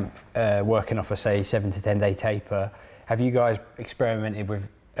camp working off a, say, 7 to 10 day taper, Have you guys experimented with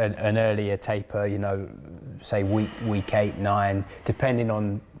an earlier taper, you know, say week 8, 9, depending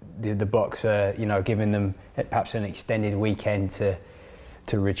on the boxer, you know, giving them perhaps an extended weekend to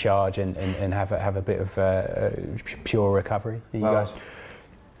recharge and have a bit of pure recovery? You guys?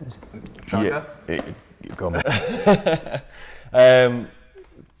 Yeah. Go on.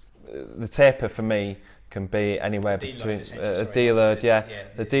 The taper for me can be anywhere between a deload.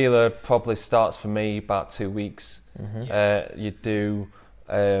 The deload probably starts for me about 2 weeks. You do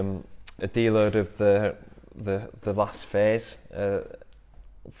a deload of the last phase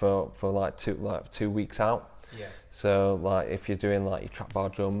for like 2 weeks out. So like if you're doing like your trap bar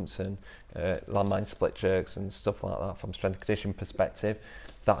jumps and landmine split jerks and stuff like that from strength and conditioning perspective,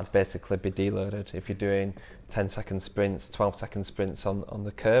 that would basically be deloaded. If you're doing 10-second sprints, 12-second sprints on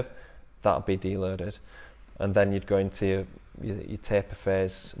the curve, that would be deloaded. And then you'd go into your taper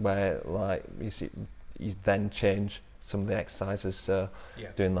phase where like you then change some of the exercises, so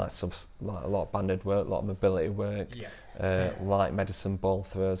doing like a lot of banded work, a lot of mobility work, light medicine ball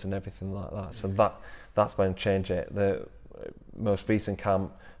throws and everything like that. So that's when I change it. The most recent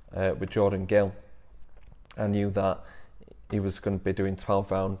camp with Jordan Gill, I knew that he was going to be doing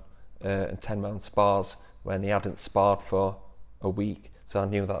 12 round and 10 round spars when he hadn't sparred for a week. So I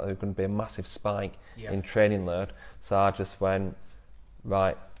knew that there was going to be a massive spike in training load. So I just went,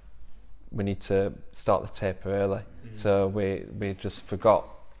 right, we need to start the taper early. So we just forgot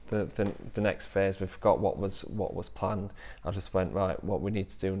the next phase. We forgot what was planned. I just went, right, what we need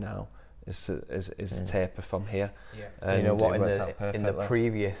to do now is a taper from here. And you know what? In the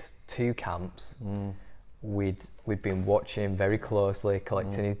previous 2 camps, we'd been watching very closely,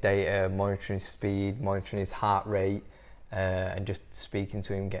 collecting his data, monitoring his speed, monitoring his heart rate, and just speaking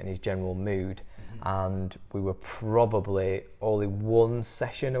to him, getting his general mood. And we were probably only 1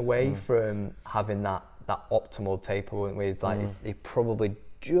 session away from having that optimal taper, weren't we? Like he probably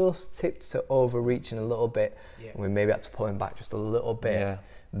just tipped to overreaching a little bit, and we maybe had to pull him back just a little bit.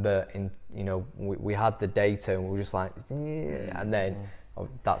 But we had the data, and we were just like, and then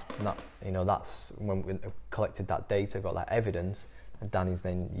that's when we collected that data, got that evidence, and Danny's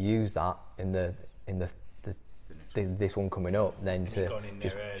then used that in this one coming up, then to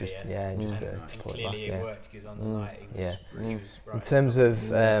just pull it back. It worked because on the night he was right. In terms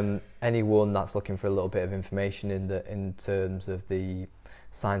of anyone that's looking for a little bit of information in terms of the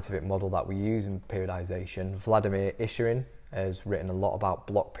scientific model that we use in periodization, Vladimir Isharin has written a lot about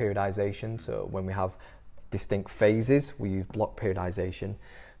block periodization. So when we have distinct phases, we use block periodization,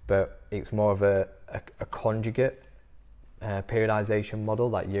 but it's more of a conjugate periodization model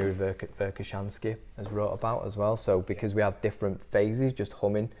that Yuri Verkhoshansky has wrote about as well. So because we have different phases just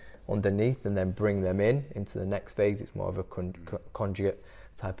humming underneath and then bring them into the next phase, it's more of a conjugate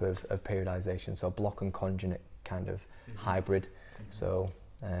type of periodization. So block and conjugate kind of hybrid. So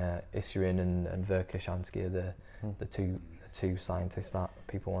Isharin and Verkhoshansky are the two scientists that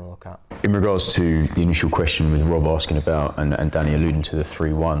people want to look at. In regards to the initial question with Rob asking about and Danny alluding to the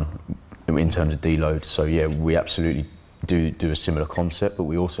 3-1 in terms of deload, so yeah, we absolutely do a similar concept, but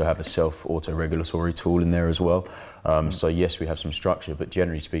we also have a self-auto-regulatory tool in there as well. So yes, we have some structure, but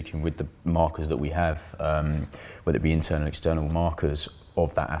generally speaking, with the markers that we have, whether it be internal and external markers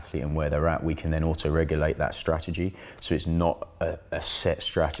of that athlete and where they're at, we can then auto-regulate that strategy. So it's not a set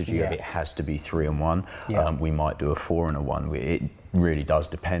strategy of it has to be 3 and 1. We might do a 4 and a 1. It really does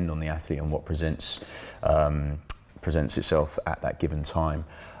depend on the athlete and what presents itself at that given time.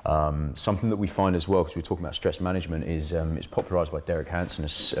 Something that we find as well, because we're talking about stress management, is it's popularised by Derek Hansen,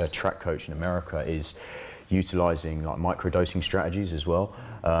 a track coach in America, is utilising like microdosing strategies as well.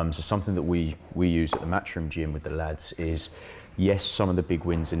 So something that we use at the Matchroom gym with the lads is, yes, some of the big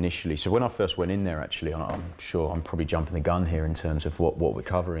wins initially. So when I first went in there, actually, I'm sure I'm probably jumping the gun here in terms of what we're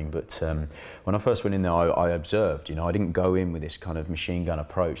covering, but when I first went in there, I observed, I didn't go in with this kind of machine gun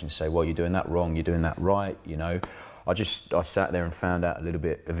approach and say, well, you're doing that wrong, you're doing that right, I sat there and found out a little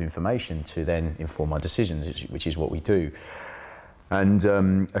bit of information to then inform my decisions, which is what we do. And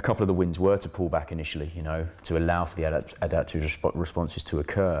a couple of the wins were to pull back initially, to allow for the adaptive responses to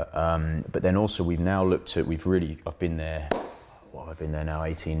occur. But then also we've now looked at, I've been there now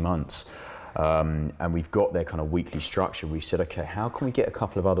 18 months. And we've got their kind of weekly structure. We've said, okay, how can we get a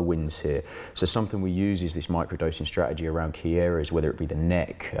couple of other wins here? So something we use is this microdosing strategy around key areas, whether it be the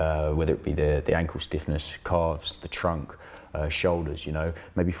neck, whether it be the ankle stiffness, calves, the trunk, shoulders,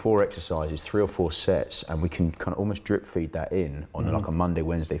 maybe 4 exercises, 3 or 4 sets, and we can kind of almost drip feed that in on like a Monday,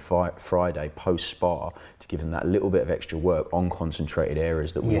 Wednesday, Friday post spar to give them that little bit of extra work on concentrated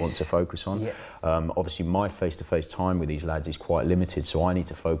areas that we want to focus on. Obviously my face-to-face time with these lads is quite limited, so I need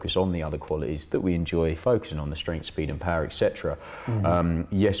to focus on the other qualities that we enjoy focusing on, the strength, speed and power, etc.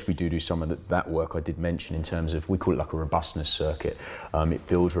 Yes, we do some of that work I did mention in terms of, we call it like a robustness circuit. It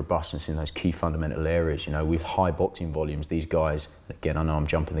builds robustness in those key fundamental areas. With high boxing volumes, these guys, again, I know I'm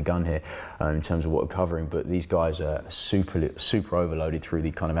jumping the gun here in terms of what we're covering, but these guys are super overloaded through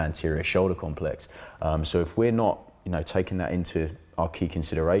the kind of anterior shoulder complex. So if we're not, taking that into our key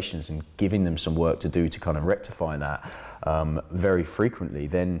considerations and giving them some work to do to kind of rectify that very frequently,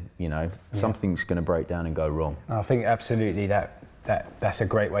 then something's going to break down and go wrong. I think absolutely that's a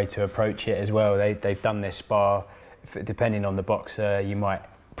great way to approach it as well. They've done this spar. Depending on the boxer, you might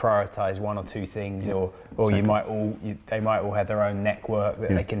prioritise 1 or 2 things, or exactly. They might all have their own neck work that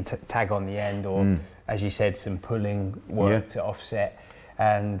they can tag on the end, or as you said, some pulling work to offset.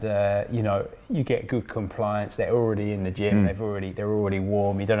 And you get good compliance. They're already in the gym. They're already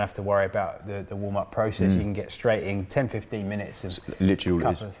warm. You don't have to worry about the warm-up process. You can get straight in 10-15 minutes of literally a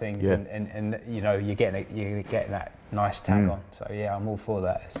couple of things, and you're getting that nice tag on. So yeah, I'm all for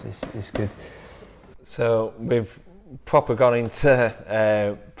that. It's good. So we've proper gone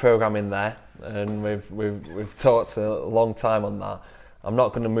into programming there, and we've talked a long time on that. I'm not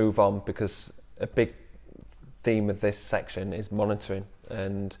going to move on because a big theme of this section is monitoring,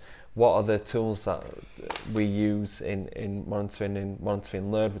 and what are the tools that we use in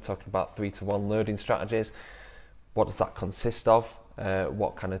monitoring load. We're talking about 3-to-1 loading strategies. What does that consist of?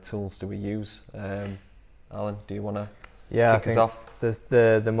 What kind of tools do we use? Alan, do you want to kick us off?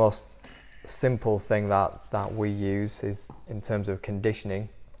 The most simple thing that we use is, in terms of conditioning,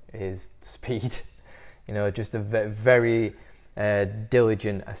 is speed. Just a very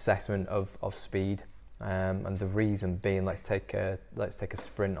diligent assessment of speed. And the reason being, let's take a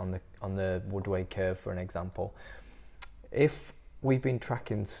sprint on the Woodway curve for an example. If we've been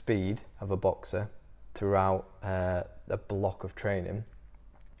tracking speed of a boxer throughout a block of training,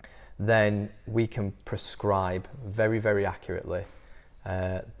 then we can prescribe very, very accurately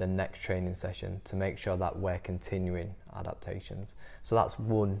the next training session to make sure that we're continuing adaptations. So that's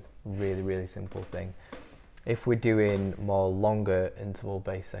one really, really simple thing. If we're doing more longer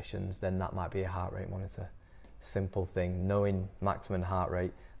interval-based sessions, then that might be a heart rate monitor. Simple thing, knowing maximum heart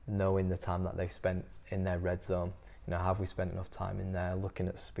rate, knowing the time that they've spent in their red zone. Have we spent enough time in there, looking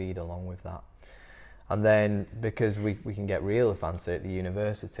at speed along with that. And then, because we can get real fancy at the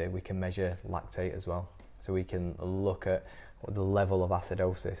university, we can measure lactate as well. So we can look at the level of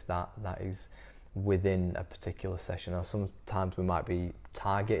acidosis that is within a particular session. Now, sometimes we might be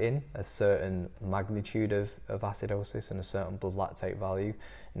targeting a certain magnitude of acidosis and a certain blood lactate value.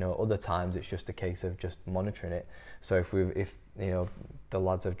 Other times it's just a case of just monitoring it. So if the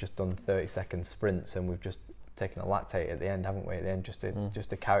lads have just done 30-second sprints and we've just taken a lactate at the end, haven't we? At the end, just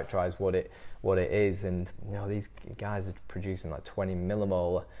to characterise what it is. And these guys are producing like 20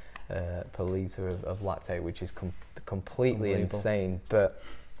 millimolar per litre of lactate, which is completely insane. But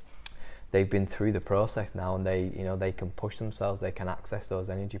they've been through the process now, and they can push themselves, they can access those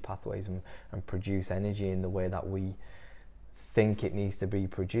energy pathways and produce energy in the way that we think it needs to be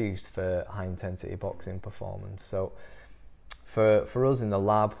produced for high intensity boxing performance. So for us in the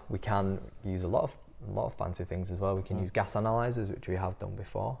lab, we can use a lot of fancy things as well. We can use gas analyzers, which we have done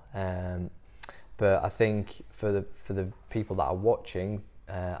before. But I think for the people that are watching,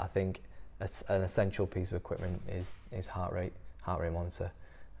 I think an essential piece of equipment is heart rate monitor.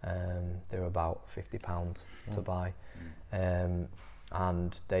 They're about £50 to buy,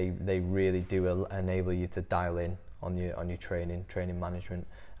 and they really do enable you to dial in on your training management,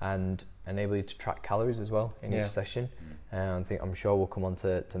 and enable you to track calories as well in each session. I'm sure we'll come on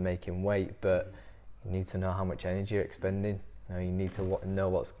to making weight, but you need to know how much energy you're expending. You need to know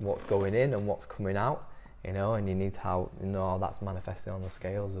what's going in and what's coming out. And you need to know how that's manifesting on the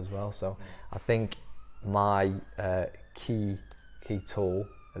scales as well. So I think my key tool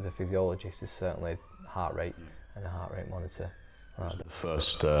as a physiologist is certainly heart rate and a heart rate monitor. The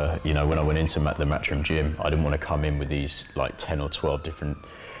first, when I went into the Matchroom gym, I didn't want to come in with these like 10 or 12 different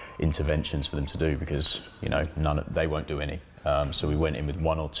interventions for them to do, because they won't do any. So we went in with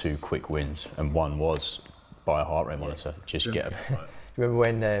 1 or 2 quick wins, and one was buy a heart rate monitor. Just get Remember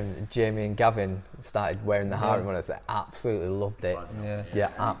when Jamie and Gavin started wearing the heart rate monitors? They absolutely loved it. Yeah,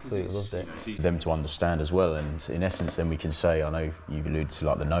 absolutely loved it. For them to understand as well, and in essence then we can say, I know you've alluded to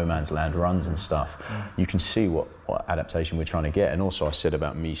like the no man's land runs and stuff, you can see what adaptation we're trying to get. And also I said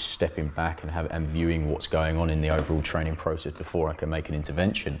about me stepping back and viewing what's going on in the overall training process before I can make an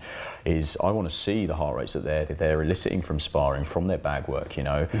intervention, is I want to see the heart rates that they're eliciting from sparring, from their bag work, you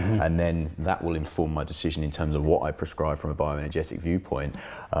know, and then that will inform my decision in terms of what I prescribe from a bioenergetic viewpoint,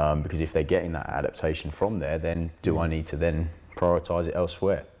 because if they're getting that adaptation from there, then do I need to then prioritise it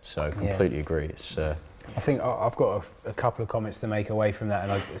elsewhere? So completely agree. It's I think I've got a couple of comments to make away from that,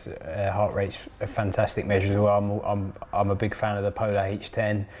 and heart rate's a fantastic measure as well. I'm a big fan of the Polar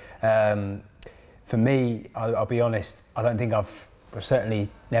H10. For me, I'll be honest, I don't think I've certainly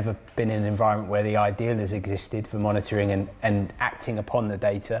never been in an environment where the ideal has existed for monitoring and acting upon the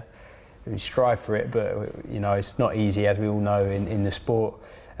data. We strive for it, but you know it's not easy, as we all know in the sport.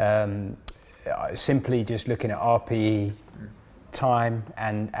 Simply just looking at RPE time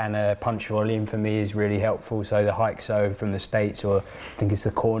and a punch volume for me is really helpful. So the Hikso from the States, or I think it's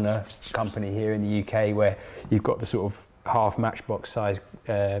the Corner company here in the UK, where you've got the sort of half matchbox size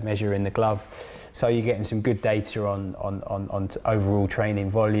measure in the glove, so you're getting some good data on overall training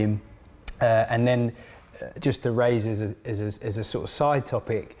volume. And then just to raise as a sort of side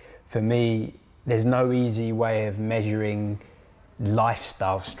topic, for me there's no easy way of measuring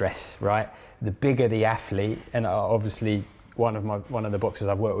lifestyle stress, right? The bigger the athlete, and obviously one of the boxers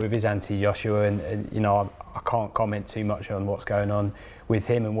I've worked with is Anthony Joshua, and you know I can't comment too much on what's going on with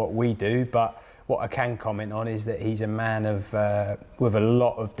him and what we do, but what I can comment on is that he's a man of with a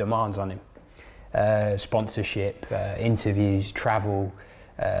lot of demands on him. Sponsorship, interviews, travel,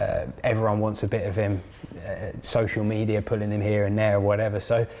 everyone wants a bit of him, social media pulling him here and there or whatever.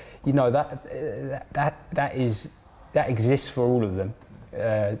 So you know that exists for all of them,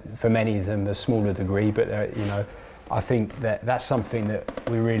 for many of them a smaller degree, but you know I think that's something that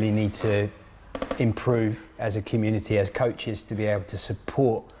we really need to improve as a community, as coaches, to be able to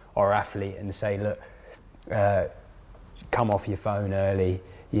support our athlete and say, look, come off your phone early,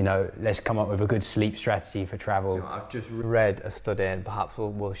 you know, let's come up with a good sleep strategy for travel. So I've just read a study, and perhaps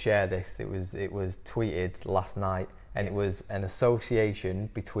we'll share this. It was tweeted last night, and it was an association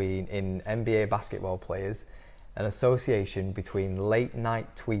between, in NBA basketball players, an association between late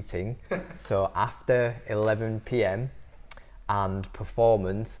night tweeting, so after 11 p.m, and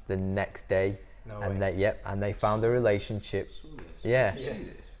performance the next day. And they found a relationship. Yeah.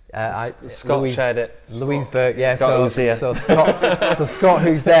 Scott shared it. Louise Burke, yeah. Scott was here. So Scott,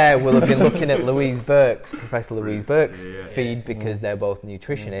 who's there, will have been looking at Professor Louise Burke's feed, because they're both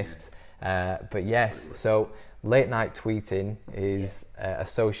nutritionists. But yes, so late night tweeting is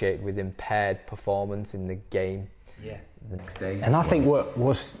associated with impaired performance in the game. Yeah. The next day. And I think what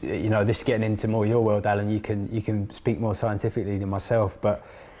was, you know, this is getting into more your world, Alan. You can speak more scientifically than myself, but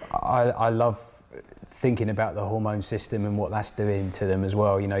I love thinking about the hormone system and what that's doing to them as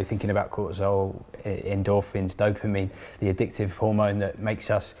well. You know, thinking about cortisol, endorphins, dopamine, the addictive hormone that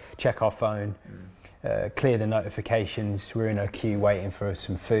makes us check our phone, clear the notifications. We're in a queue waiting for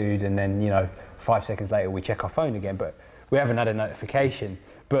some food, and then, you know, 5 seconds later we check our phone again, but we haven't had a notification.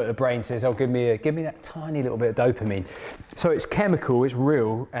 But the brain says, "Oh, give me that tiny little bit of dopamine." So it's chemical, it's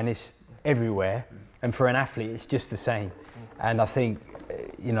real, and it's everywhere. And for an athlete, it's just the same. And I think,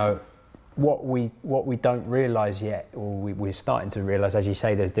 you know, what we don't realise yet, or we're starting to realise, as you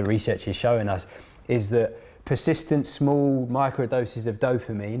say, the research is showing us, is that persistent small microdoses of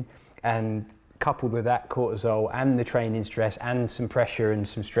dopamine, and coupled with that cortisol and the training stress and some pressure and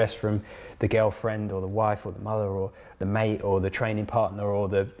some stress from the girlfriend or the wife or the mother or the mate or the training partner or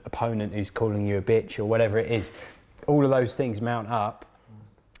the opponent who's calling you a bitch or whatever it is, all of those things mount up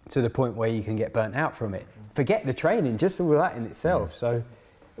to the point where you can get burnt out from it. Forget the training, just all of that in itself. So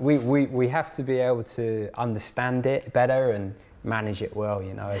we have to be able to understand it better and manage it well,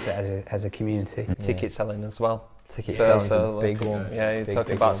 you know, as a community. Ticket selling as well. Ticket selling's a big one. Yeah, you're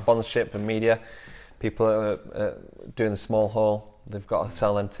talking about sponsorship and media. People are doing the small haul, they've got to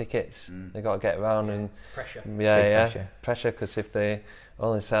sell them tickets. They've got to get around and pressure. Pressure, because if they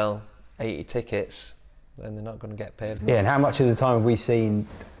only sell 80 tickets, then they're not going to get paid. Yeah, and how much of the time have we seen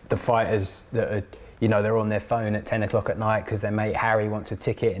the fighters that are, you know, they're on their phone at 10 o'clock at night because their mate Harry wants a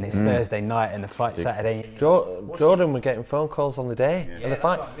ticket and it's Thursday night and the fight's Saturday. Jordan were getting phone calls on the day. And the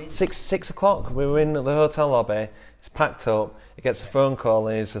fight, 6 o'clock, we were in the hotel lobby, it's packed up, he gets a phone call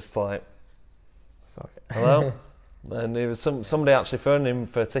and he's just like, sorry, hello? And it was somebody actually phoned him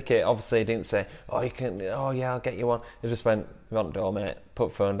for a ticket. Obviously he didn't say, oh yeah, I'll get you one. He just went, you want the door, mate, put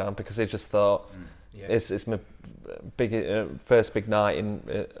the phone down, because he just thought, it's first big night in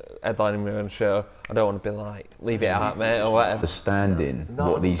headlining my own show, I don't want to be like, leave it out, mate, or whatever. Understanding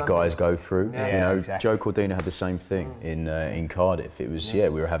what these guys go through. Exactly. Joe Cordina had the same thing in Cardiff. It was we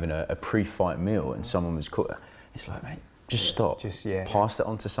were having a pre-fight meal and someone was caught. It's like, mate, just stop. Pass that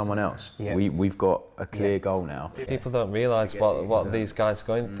on to someone else. Yeah. We've got a clear goal now. People don't realise what these guys are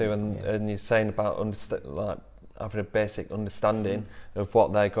going through, and you're saying about having a basic understanding of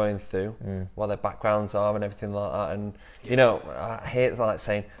what they're going through, what their backgrounds are and everything like that. And I hate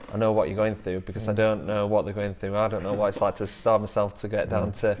saying I know what you're going through, because I don't know what they're going through. I don't know what it's like to starve myself to get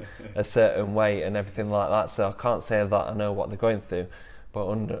down to a certain weight and everything like that, so I can't say that I know what they're going through. But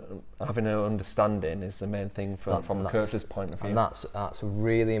having an understanding is the main thing from the coach's point of view. And that's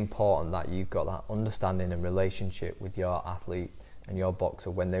really important, that you've got that understanding and relationship with your athlete and your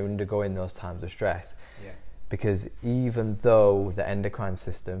boxer when they're undergoing those times of stress. Yeah. Because even though the endocrine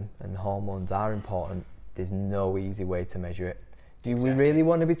system and hormones are important, there's no easy way to measure it. Do we really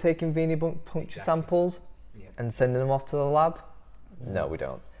want to be taking venipuncture samples and sending them off to the lab? No, we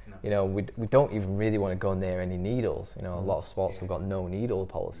don't. No. We don't even really want to go near any needles. A lot of sports have got no needle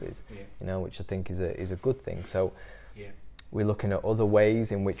policies, which I think is a good thing. So we're looking at other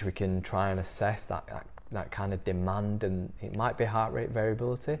ways in which we can try and assess that kind of demand, and it might be heart rate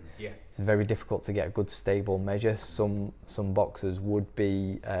variability. It's very difficult to get a good stable measure. Some boxers would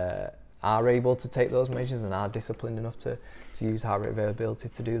be are able to take those measures and are disciplined enough to use heart rate variability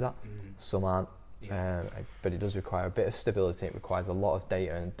to do that. Some aren't. But it does require a bit of stability. It requires a lot of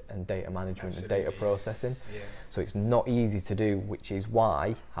data and data management and data processing. So it's not easy to do, which is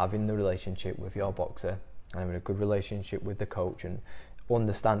why having the relationship with your boxer and having a good relationship with the coach and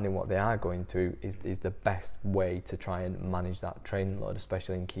understanding what they are going through is the best way to try and manage that training load,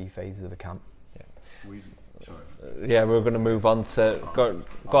 especially in key phases of the camp. We're going to move on to go on.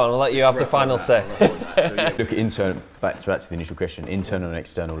 I'll let you have the final say. Look at internal. Back to the initial question. Internal and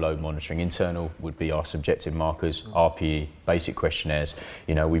external load monitoring. Internal would be our subjective markers, RPE, basic questionnaires.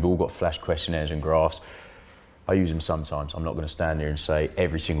 We've all got flash questionnaires and graphs. I use them sometimes. I'm not going to stand here and say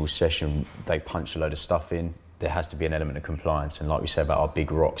every single session they punch a load of stuff in. There has to be an element of compliance, and like we said about our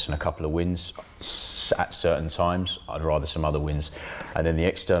big rocks and a couple of wins at certain times, I'd rather some other wins. And then the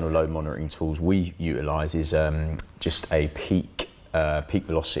external load monitoring tools we utilise is just a peak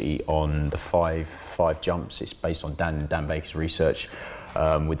velocity on the five jumps. It's based on Dan Baker's research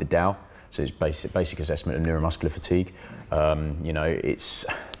with the Dow, so it's basic assessment of neuromuscular fatigue.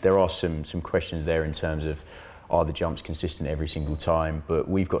 There are some questions there in terms of, are the jumps consistent every single time? But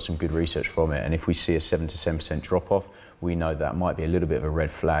we've got some good research from it, and if we see a 7 to 10% drop off, we know that might be a little bit of a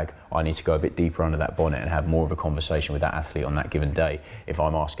red flag. I need to go a bit deeper under that bonnet and have more of a conversation with that athlete on that given day if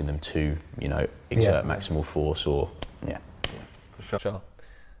I'm asking them to, exert maximal force or For sure.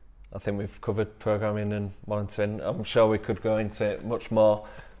 I think we've covered programming and monitoring. I'm sure we could go into it much more.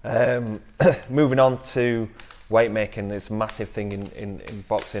 Moving on to weight making, it's a massive thing in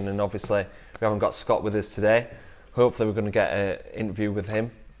boxing, and obviously we haven't got Scott with us today. Hopefully we're going to get an interview with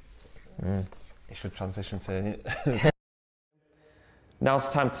him. He should transition to it. Now's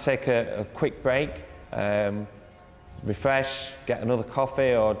the time to take a quick break, refresh, get another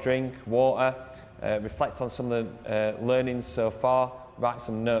coffee or drink, water, reflect on some of the learnings so far, write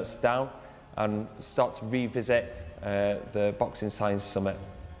some notes down, and start to revisit the Boxing Science Summit.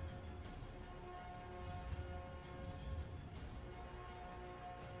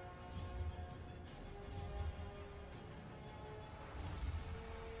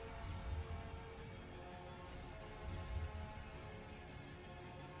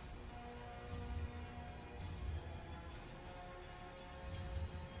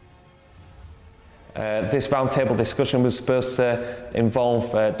 This roundtable discussion was supposed to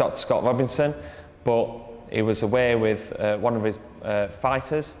involve Dr. Scott Robinson, but he was away with one of his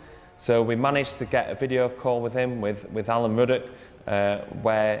fighters. So we managed to get a video call with him, with Alan Ruddock,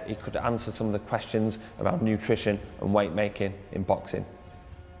 where he could answer some of the questions around nutrition and weight making in boxing.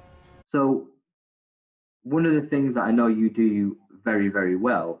 So one of the things that I know you do very, very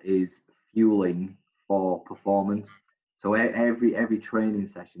well is fueling for performance. So every training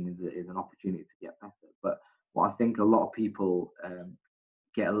session is an opportunity to get better. But what I think a lot of people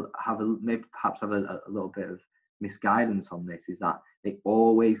have a little bit of misguidance on this is that they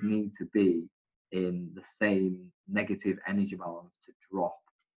always need to be in the same negative energy balance to drop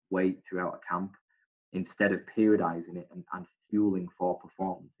weight throughout a camp, instead of periodizing it and fueling for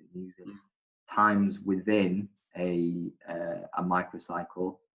performance and using times within a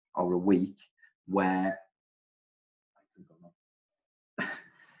microcycle or a week where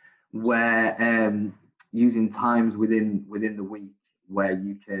using times within the week where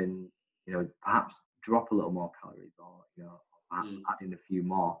you can perhaps drop a little more calories perhaps add in a few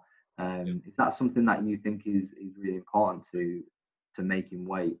more. Is that something that you think is really important to making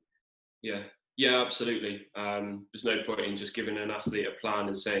weight? Yeah, absolutely. There's no point in just giving an athlete a plan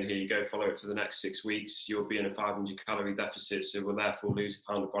and saying, here you go, follow it for the next 6 weeks. You'll be in a 500 calorie deficit, so we'll therefore lose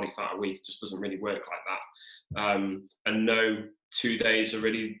a pound of body fat a week. It just doesn't really work like that. And no 2 days are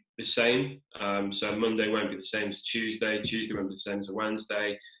really the same. So Monday won't be the same as Tuesday. Tuesday won't be the same as a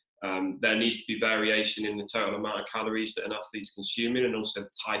Wednesday. There needs to be variation in the total amount of calories that an athlete's consuming, and also the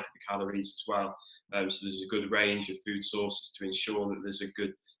type of calories as well. So there's a good range of food sources to ensure that there's a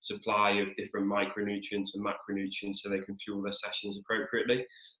good supply of different micronutrients and macronutrients so they can fuel their sessions appropriately.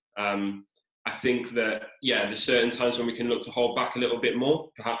 I think that, there's certain times when we can look to hold back a little bit more,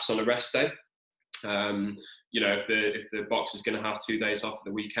 perhaps on a rest day. If the box is going to have 2 days off at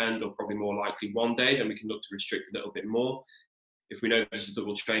the weekend, or probably more likely 1 day, then we can look to restrict a little bit more. If we know there's a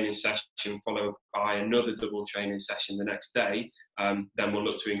double training session followed by another double training session the next day, then we'll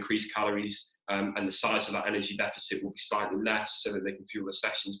look to increase calories, and the size of that energy deficit will be slightly less so that they can fuel the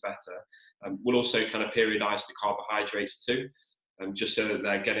sessions better. We'll also kind of periodise the carbohydrates too, just so that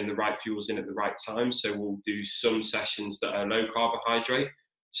they're getting the right fuels in at the right time. So we'll do some sessions that are low carbohydrate,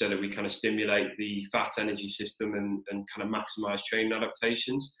 so that we kind of stimulate the fat energy system and kind of maximise training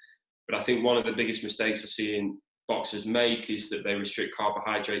adaptations. But I think one of the biggest mistakes I see in boxers make is that they restrict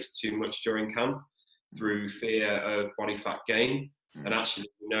carbohydrates too much during camp through fear of body fat gain. And actually,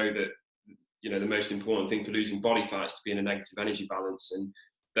 we know that the most important thing for losing body fat is to be in a negative energy balance, and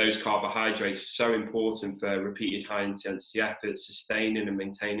those carbohydrates are so important for repeated high intensity efforts, sustaining and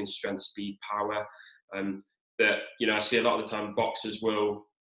maintaining strength, speed, power. That I see a lot of the time boxers will,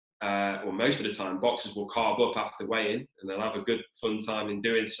 or most of the time, boxers will carb up after weigh-in, and they'll have a good fun time in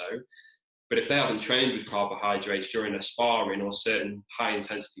doing so. But if they haven't trained with carbohydrates during their sparring or certain high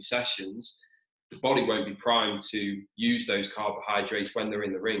intensity sessions, the body won't be primed to use those carbohydrates when they're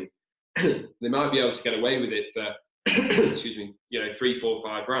in the ring. They might be able to get away with it for, 3, 4,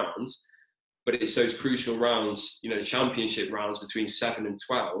 5 rounds, but it's those crucial rounds, the championship rounds between 7 and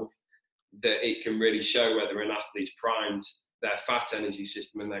 12, that it can really show whether an athlete's primed their fat energy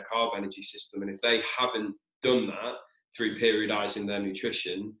system and their carb energy system. And if they haven't done that through periodizing their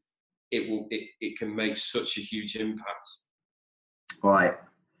nutrition, it can make such a huge impact. All right.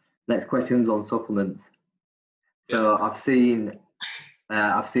 Next question's on supplements. So I've seen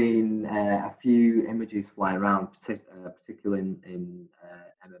a few images flying around, particularly in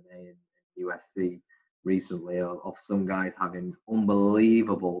MMA and UFC recently, of some guys having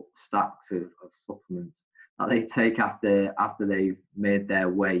unbelievable stacks of supplements that they take after they've made their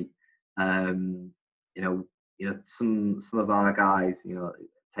weight. Some of our guys,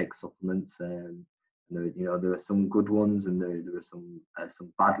 take supplements, and there are some good ones and there are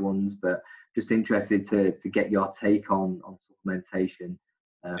some bad ones, but just interested to get your take on supplementation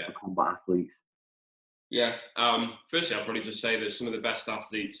for combat athletes. Firstly, I'll probably just say that some of the best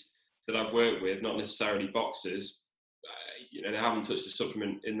athletes that I've worked with, not necessarily boxers, they haven't touched a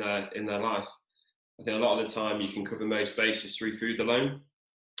supplement in their life. I think a lot of the time you can cover most bases through food alone.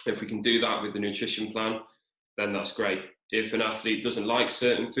 If we can do that with the nutrition plan, then that's great. If an athlete doesn't like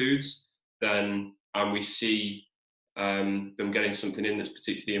certain foods, and we see them getting something in that's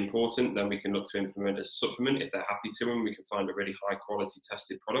particularly important, then we can look to implement as a supplement. If they're happy to, and we can find a really high quality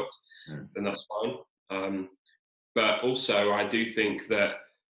tested product, then that's fine. But also, I do think that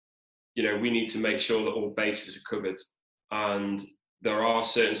we need to make sure that all bases are covered, and there are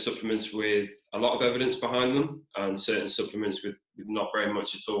certain supplements with a lot of evidence behind them, and certain supplements with not very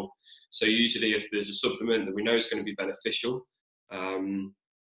much at all. So usually, if there's a supplement that we know is going to be beneficial, then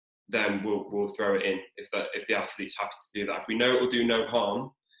we'll throw it in. If the athlete's happy to do that, if we know it will do no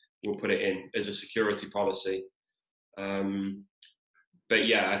harm, we'll put it in as a security policy. But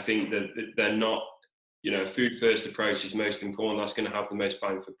I think that they're not. A food first approach is most important. That's going to have the most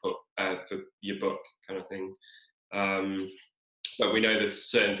bang for your buck, kind of thing. But we know there's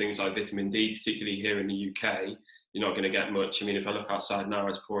certain things like vitamin D, particularly here in the UK, you're not going to get much. I mean, if I look outside now,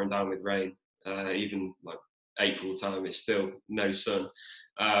 it's pouring down with rain. Even like April time, it's still no sun.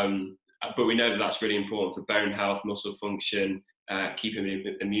 But we know that that's really important for bone health, muscle function, keeping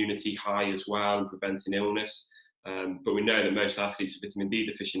immunity high as well, and preventing illness. But we know that most athletes are vitamin D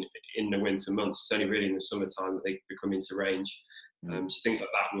deficient in the winter months. It's only really in the summertime that they become into range. So things like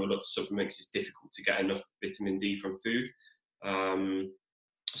that, we'll look to supplement because it's difficult to get enough vitamin D from food.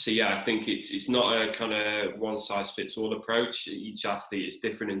 I think it's not a kind of one size fits all approach. Each athlete is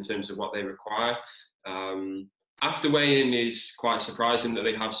different in terms of what they require. After weigh-in is quite surprising that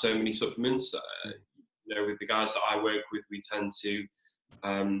they have so many supplements. With the guys that I work with, we tend to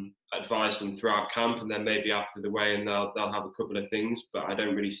advise them throughout camp, and then maybe after the weigh-in they'll have a couple of things. But I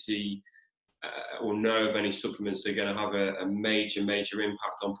don't really see or know of any supplements that are going to have a major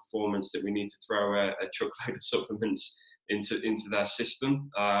impact on performance that we need to throw a truckload of supplements into their system.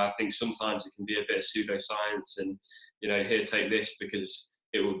 I think sometimes it can be a bit of pseudoscience, and here, take this because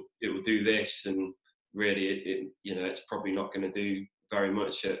it will do this, and really it's probably not going to do very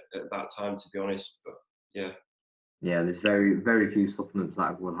much at that time, to be honest. But yeah, there's very, very few supplements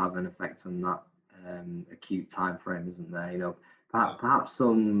that will have an effect on that acute time frame, isn't there? Perhaps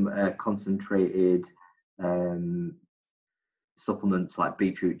some concentrated supplements like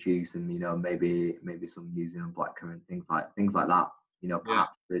beetroot juice, and maybe some New Zealand blackcurrant, things like that.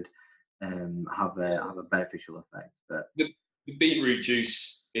 Perhaps would have a beneficial effect. But the beetroot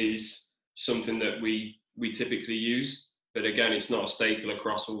juice is something that we typically use, but again, it's not a staple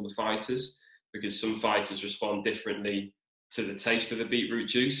across all the fighters, because some fighters respond differently to the taste of the beetroot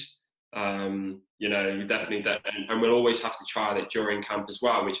juice. We definitely don't, and we'll always have to trial it during camp as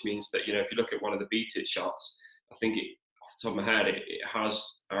well, which means that if you look at one of the Beat It shots, I think off the top of my head it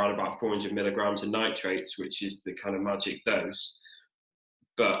has around about 400 milligrams of nitrates, which is the kind of magic dose,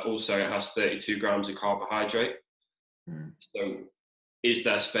 but also it has 32 grams of carbohydrate. So is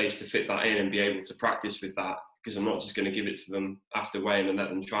there space to fit that in and be able to practice with that? Because I'm not just going to give it to them after weighing and let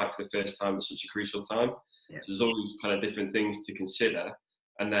them try it for the first time at such a crucial time. So there's all these kind of different things to consider.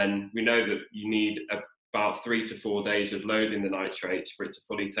 And then we know that you need about 3 to 4 days of loading the nitrates for it to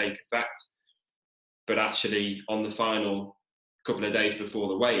fully take effect. But actually, on the final couple of days before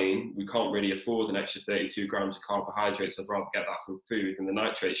the weigh-in, we can't really afford an extra 32 grams of carbohydrates. I'd rather get that from food. And the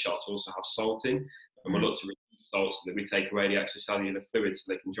nitrate shots also have salt in, and we'll look to reduce salt so that we take away the extracellular fluid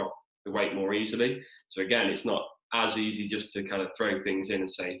so they can drop the weight more easily. So again, it's not as easy just to kind of throw things in and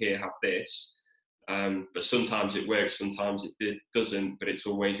say, here, have this. But sometimes it works, sometimes it doesn't, but it's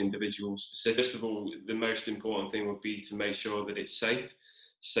always individual specific. First of all, the most important thing would be to make sure that it's safe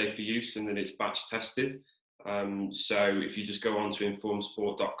for use, and that it's batch tested. So if you just go on to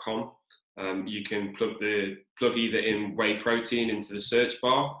informsport.com, you can plug either in whey protein into the search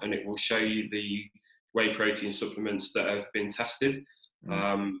bar, and it will show you the whey protein supplements that have been tested.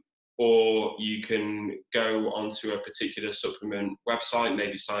 Or you can go onto a particular supplement website,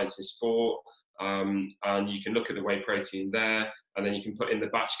 maybe Science in Sport, and you can look at the whey protein there, and then you can put in the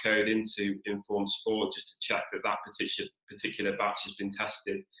batch code into Inform Sport just to check that particular batch has been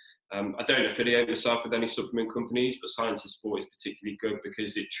tested. I don't affiliate myself with any supplement companies, but Science in Sport is particularly good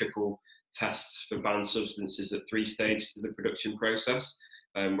because it triple tests for banned substances at 3 stages of the production process,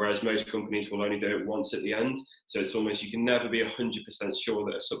 whereas most companies will only do it once at the end. So it's almost, you can never be 100% sure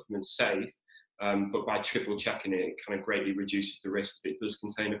that a supplement's safe, but by triple checking it, it kind of greatly reduces the risk that it does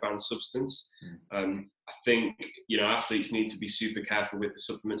contain a banned substance. I think, athletes need to be super careful with the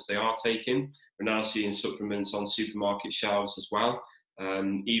supplements they are taking. We're now seeing supplements on supermarket shelves as well.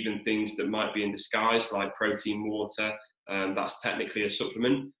 Even things that might be in disguise, like protein water, that's technically a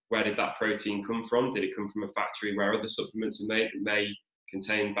supplement. Where did that protein come from? Did it come from a factory where other supplements are made that may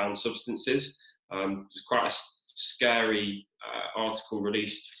contain banned substances? There's quite a scary article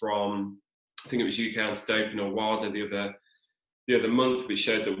released from, I think it was UK Anti-Doping or WADA the other month, which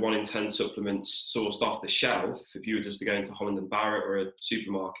showed that 1 in 10 supplements sourced off the shelf, if you were just to go into Holland and Barrett or a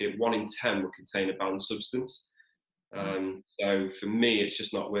supermarket, 1 in 10 will contain a banned substance. So for me, it's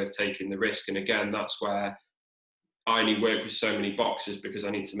just not worth taking the risk. And again, that's where I only work with so many boxers, because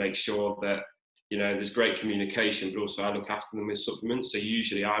I need to make sure that, there's great communication, but also I look after them with supplements. So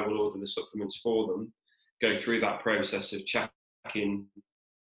usually I will order the supplements for them, go through that process of checking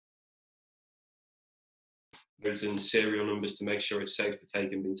those and serial numbers to make sure it's safe to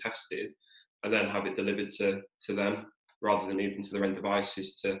take and been tested, and then have it delivered to them, rather than leaving to their own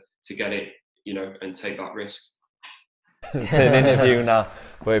devices to get it, and take that risk. It's an interview now,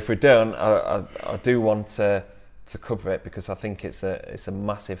 but if we don't, I do want to cover it, because I think it's a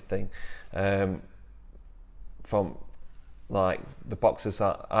massive thing. From like the boxers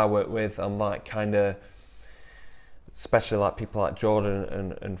that I work with, I'm like kind of, especially like people like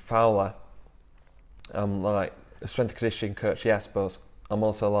Jordan and Fowler, I'm like a strength and conditioning coach, yes, but I'm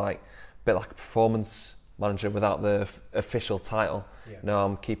also like a bit like a performance manager without the official title.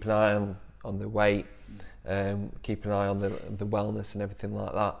 I'm keeping an eye on the weight, keeping an eye on the wellness and everything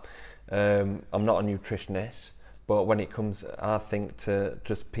like that. I'm not a nutritionist, but when it comes, I think, to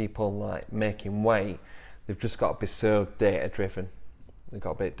just people like making weight, they've just got to be so data driven. They've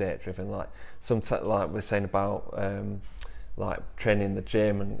got to be data driven. Like sometimes, like we're saying about like training in the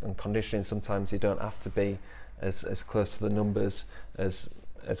gym and conditioning, sometimes you don't have to be as close to the numbers as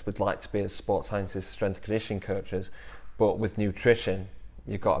we'd like to be as sports scientists, strength and conditioning coaches. But with nutrition,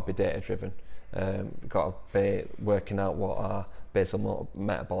 you've got to be data driven. You've got to be working out what our basal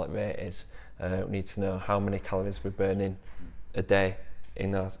metabolic rate is. We need to know how many calories we're burning a day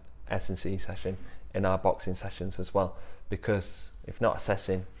in our S&C session, in our boxing sessions as well, because if not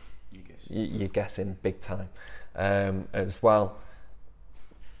assessing, you're guessing big time. As well,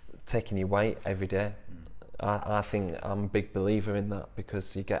 taking your weight every day. I think I'm a big believer in that,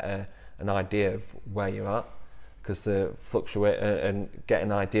 because you get an idea of where you're at, because the fluctuate and get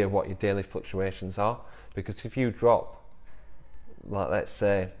an idea of what your daily fluctuations are. Because if you drop, like let's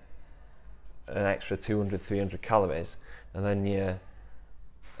say, an extra 200-300 calories, and then you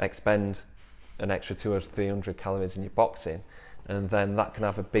expend an extra 200-300 calories in your boxing, and then that can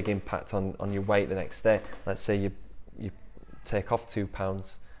have a big impact on your weight the next day. Let's say you take off 2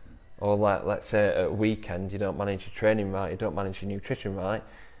 pounds, or let's say at a weekend you don't manage your training right, you don't manage your nutrition right,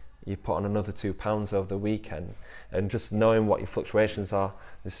 you put on another 2 pounds over the weekend. And just knowing what your fluctuations are,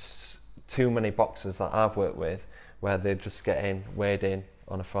 there's too many boxers that I've worked with where they're just getting weighed in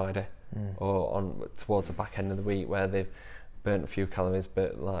on a Friday or on towards the back end of the week, where they've burnt a few calories,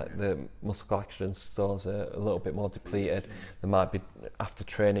 but like the muscle glycogen stores are a little bit more depleted. They might be after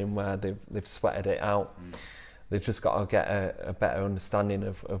training where they've sweated it out. They've just got to get a better understanding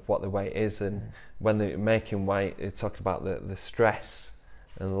of what the weight is. And when they're making weight, they're talking about the stress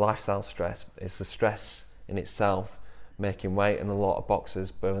and lifestyle stress. It's the stress in itself making weight, and a lot of boxers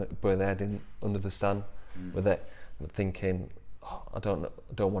burn their head in under the stand with it, thinking, I don't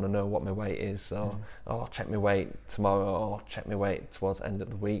want to know what my weight is, or I'll check my weight tomorrow, or I'll check my weight towards the end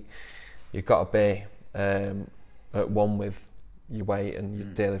of the week. You've got to be at one with your weight and your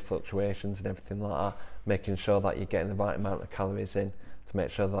daily fluctuations and everything like that, making sure that you're getting the right amount of calories in to make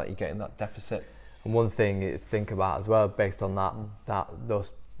sure that you're getting that deficit. And one thing to think about as well, based on that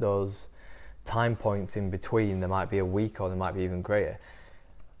those time points in between, there might be a week or there might be even greater.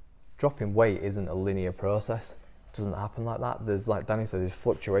 Dropping weight isn't a linear process. It doesn't happen like that. There's, like Danny said, there's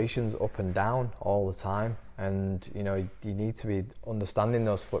fluctuations up and down all the time, and you need to be understanding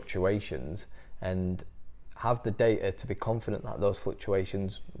those fluctuations and have the data to be confident that those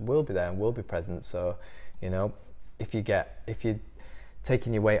fluctuations will be there and will be present. So, if you're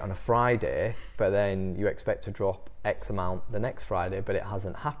taking your weight on a Friday, but then you expect to drop X amount the next Friday, but it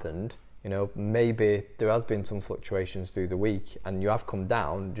hasn't happened, maybe there has been some fluctuations through the week and you have come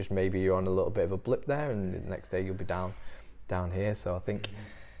down, just maybe you're on a little bit of a blip there and the next day you'll be down here. So I think,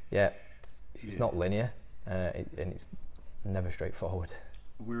 it's not linear and it's never straightforward.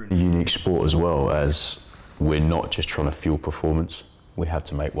 We're in a unique sport as well, as we're not just trying to fuel performance. We have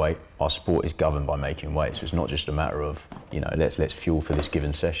to make weight. Our sport is governed by making weight, so it's not just a matter of let's fuel for this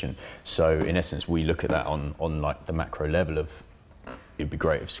given session. So in essence, we look at that on like the macro level of, it'd be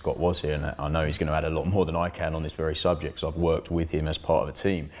great if Scott was here, and I know he's going to add a lot more than I can on this very subject because I've worked with him as part of a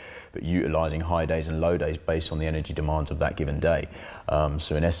team, but utilising high days and low days based on the energy demands of that given day.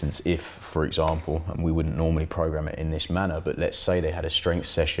 So in essence, if, for example, and we wouldn't normally program it in this manner, but let's say they had a strength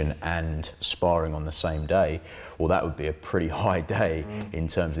session and sparring on the same day, well, that would be a pretty high day in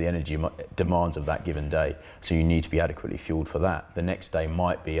terms of the energy demands of that given day. So you need to be adequately fueled for that. The next day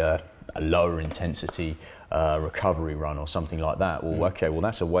might be a lower intensity recovery run or something like that. Well, okay, well,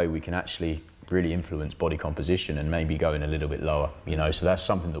 that's a way we can actually really influence body composition and maybe going a little bit lower, so that's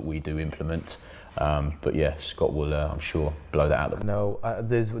something that we do implement. But yeah, Scott will, I'm sure, blow that out. No,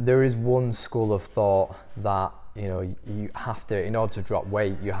 there is one school of thought that you have to, in order to drop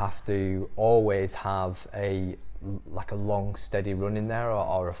weight, you have to always have a long steady run in there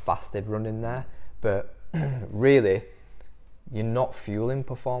or a fasted run in there. But really, you're not fueling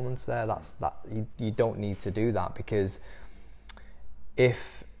performance there. You don't need to do that, because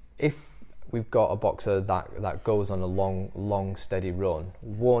if we've got a boxer that goes on a long steady run,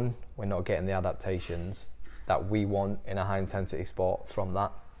 one, we're not getting the adaptations that we want in a high intensity sport from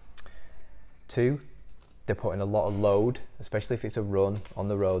that. Two, they're putting a lot of load, especially if it's a run on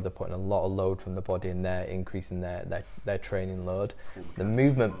the road, they're putting a lot of load from the body in there, increasing their training load. The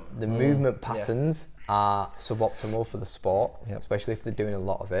movement patterns are suboptimal for the sport, especially if they're doing a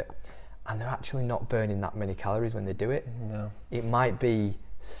lot of it, and they're actually not burning that many calories when they do it. No. It might be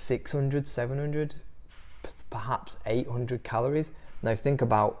 600, 700, perhaps 800 calories. Now think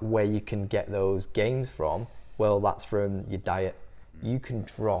about where you can get those gains from. Well, that's from your diet. You can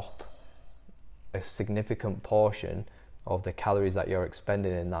drop a significant portion of the calories that you're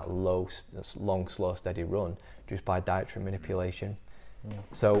expending in that long, slow, steady run just by dietary manipulation.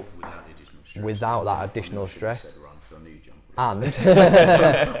 So without that additional stress, And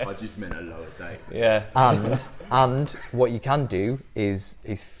I just meant a lower day. Yeah. And what you can do is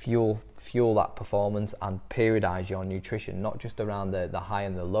fuel that performance and periodize your nutrition, not just around the high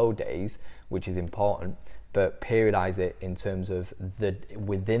and the low days, which is important, but periodize it in terms of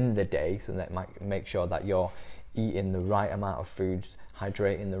within the day, so that make sure that you're eating the right amount of foods,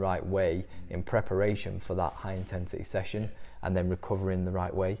 hydrating the right way in preparation for that high intensity session, and then recovering the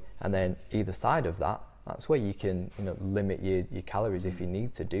right way. And then either side of that, that's where you can limit your calories if you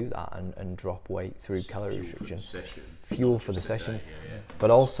need to do that, and drop weight through calorie restriction. Fuel for the session.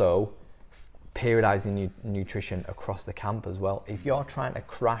 But also periodizing nutrition across the camp as well. If you're trying to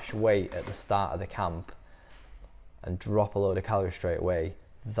crash weight at the start of the camp and drop a load of calories straight away,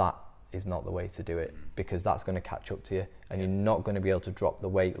 that is not the way to do it, because that's going to catch up to you, and you're not going to be able to drop the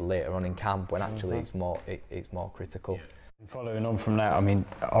weight later on in camp when actually it's more critical. Following on from that, I mean,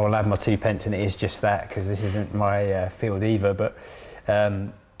 I'll add my 2 pence, and it is just that, because this isn't my field either, but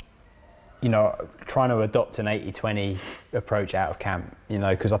trying to adopt an 80-20 approach out of camp,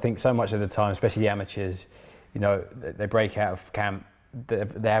 because I think so much of the time, especially the amateurs, they break out of camp,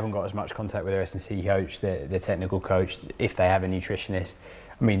 they haven't got as much contact with their S&C coach, their technical coach, if they have a nutritionist.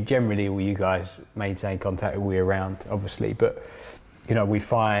 I mean, generally all you guys maintain contact all year round, obviously, but we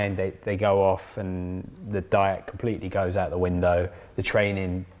find they go off and the diet completely goes out the window, the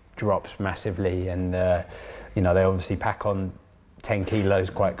training drops massively, and they obviously pack on 10 kilos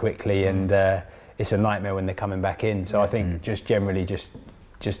quite quickly, and it's a nightmare when they're coming back in. So I think just generally just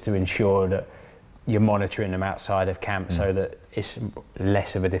to ensure that you're monitoring them outside of camp, so that it's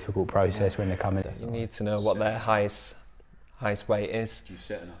less of a difficult process when they're coming. You need to know what their highest weight is. Do you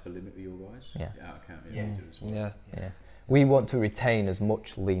setting up a limit with your guys? Yeah. Out of camp, Yeah. We want to retain as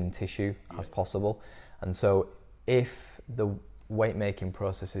much lean tissue as possible, and so if the weight making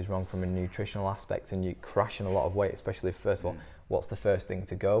process is wrong from a nutritional aspect and you're crashing a lot of weight, especially first of all, what's the first thing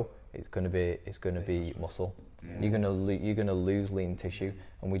to go? It's going to be muscle. You're going to lose lean tissue,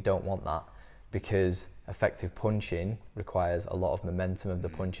 and we don't want that, because effective punching requires a lot of momentum of the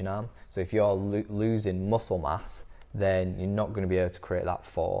punching arm. So if you're losing muscle mass, then you're not going to be able to create that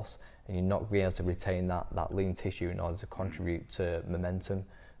force, and you're not going to be able to retain that lean tissue in order to contribute to momentum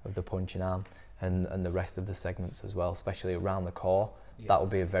of the punching arm and the rest of the segments as well, especially around the core. That will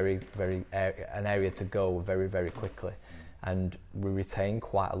be a very, very an area to go very, very quickly. And we retain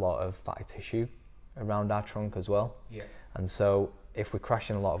quite a lot of fatty tissue around our trunk as well. And so if we're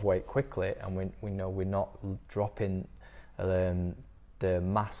crashing a lot of weight quickly, and we know we're not dropping the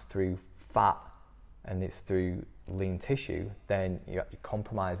mass through fat and it's through lean tissue, then you're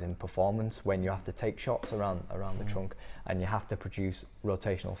compromising performance when you have to take shots around the trunk, and you have to produce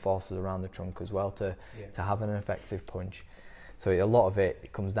rotational forces around the trunk as well to have an effective punch. So a lot of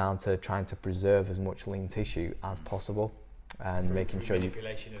it comes down to trying to preserve as much lean tissue as possible, and making sure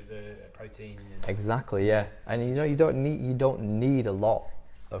manipulation of the protein. Exactly, yeah. And you don't need a lot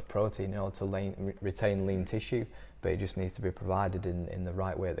of protein in order to retain lean tissue, but it just needs to be provided in the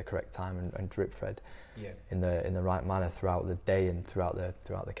right way at the correct time, and drip fed in the right manner throughout the day and throughout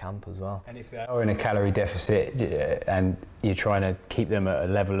the camp as well. And if they are in a calorie deficit and you're trying to keep them at a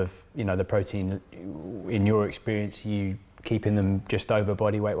level of the protein, in your experience, you keeping them just over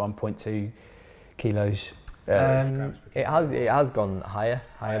body weight, 1.2 kilos. It has gone higher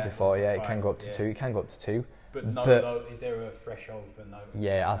before. It can go up to 2. It can go up to 2. But is there a threshold for no?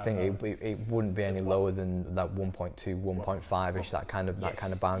 Yeah, I think it wouldn't be any lower than that 1.2, 1.5ish. That kind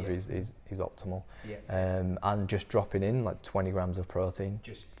of boundary is optimal. And just dropping in like 20 grams of protein,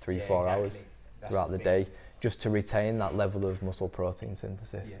 just 3-4 hours throughout the day, just to retain that level of muscle protein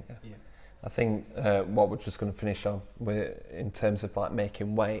synthesis. I think what we're just going to finish on with in terms of like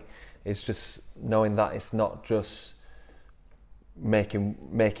making weight is just knowing that it's not just making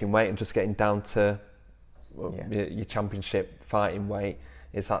weight and just getting down to your championship fighting weight.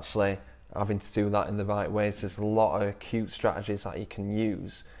 It's actually having to do that in the right ways. There's a lot of acute strategies that you can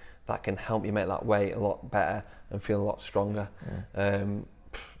use that can help you make that weight a lot better and feel a lot stronger.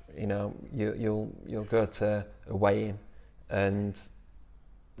 You'll go to a weigh-in, and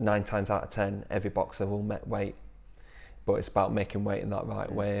 9 times out of 10 every boxer will make weight, but it's about making weight in that right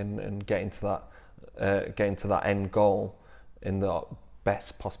way and getting to that end goal in the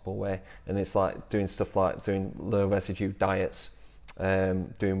best possible way. And it's like doing stuff like doing low residue diets,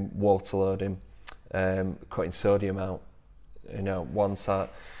 doing water loading, cutting sodium out. Once I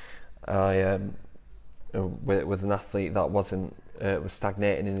with an athlete that was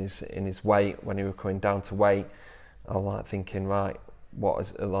stagnating in his weight when he was coming down to weight, I was like thinking, right, what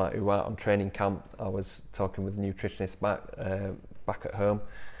is it like? We were out on training camp. I was talking with a nutritionist back at home,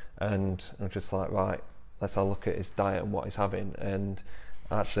 and I was just like, right, let's have a look at his diet and what he's having. And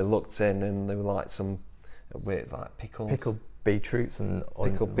I actually looked in, and there were like some with like pickled beetroots and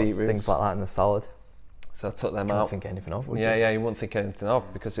pickled beetroots, things like that in the salad. So I took them You out. wouldn't think anything of, would you? Yeah, you wouldn't think anything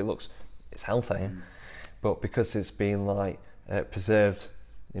of, because it's healthy, but because it's been like preserved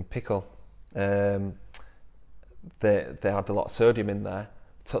in pickle, they had a lot of sodium in there.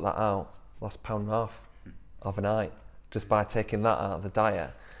 Took that out, lost £1.5 pound overnight just by taking that out of the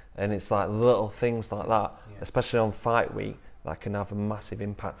diet. And it's like little things like that, especially on fight week, that can have a massive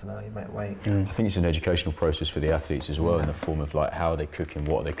impact on how you make weight. I think it's an educational process for the athletes as well, in the form of like how they're cooking,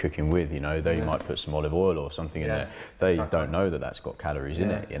 what they're cooking with. You know, they might put some olive oil or something in there. They don't know that that's got calories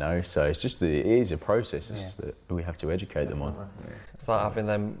in it. You know, so it's just it is a process that we have to educate them on. It's like having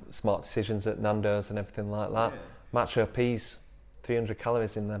them smart decisions at Nando's and everything like that. Macho peas, 300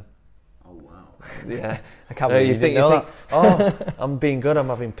 calories in them. Oh wow. Yeah. I can't believe you didn't know that. Oh, I'm being good, I'm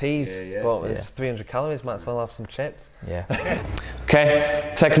having peas, Yeah. but it's 300 calories, might as well have some chips. Yeah.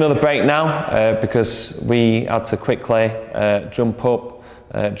 Okay, take another break now, because we had to quickly jump up,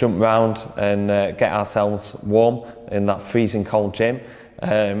 jump round and get ourselves warm in that freezing cold gym.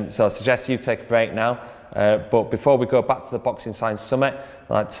 So I suggest you take a break now. But before we go back to the Boxing Science Summit,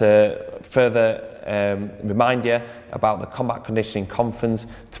 I'd like to further remind you about the Combat Conditioning Conference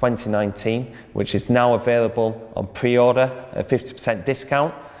 2019, which is now available on pre-order at 50%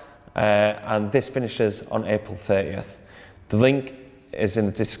 discount, and this finishes on April 30th. The link is in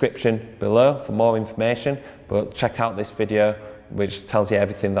the description below for more information, but check out this video which tells you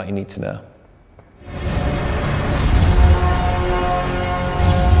everything that you need to know.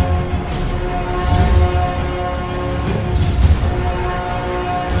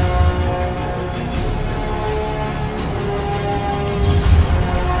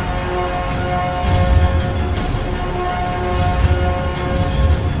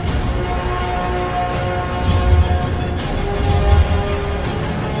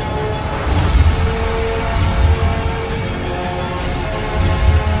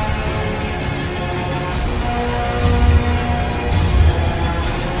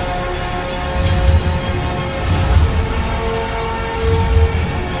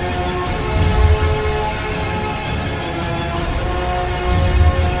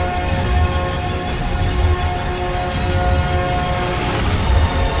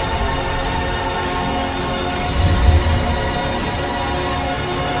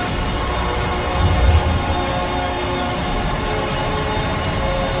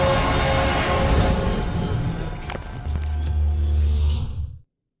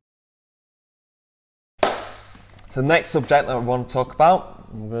 So the next subject that I want to talk about,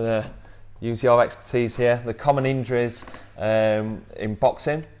 I'm going to use your expertise here, the common injuries in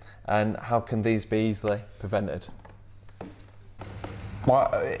boxing, and how can these be easily prevented? Well,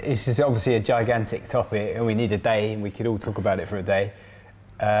 this is obviously a gigantic topic, and we need a day, and we could all talk about it for a day.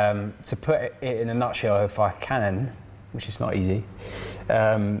 To put it in a nutshell, if I can, which is not easy,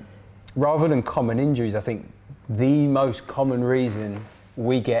 rather than common injuries, I think the most common reason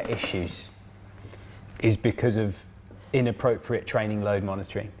we get issues is because of inappropriate training load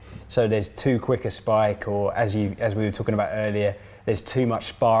monitoring. So there's too quick a spike, or as we were talking about earlier, there's too much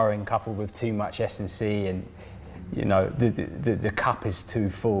sparring coupled with too much S&C, and you know the cup is too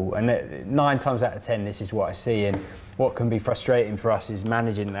full. And 9 times out of 10, this is what I see. And what can be frustrating for us is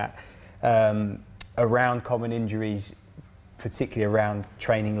managing that around common injuries, particularly around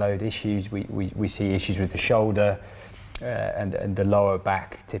training load issues. We see issues with the shoulder. And the lower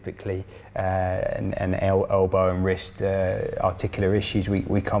back typically, and elbow and wrist articular issues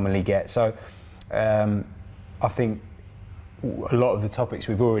we commonly get. So I think a lot of the topics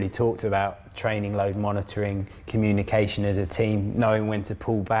we've already talked about, training load monitoring, communication as a team, knowing when to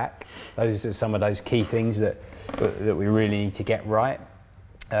pull back, those are some of those key things that we really need to get right.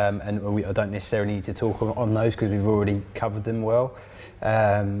 And I don't necessarily need to talk on those because we've already covered them well.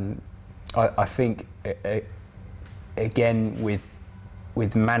 I think again,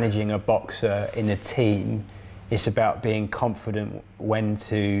 with managing a boxer in a team, it's about being confident when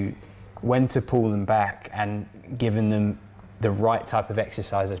to pull them back and giving them the right type of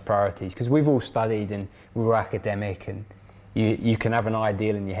exercise as priorities. Because we've all studied and we're academic, and you can have an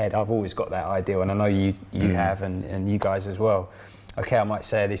ideal in your head. I've always got that ideal, and I know you have, and you guys as well. Okay, I might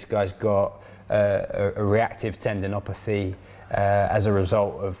say this guy's got a reactive tendinopathy. As a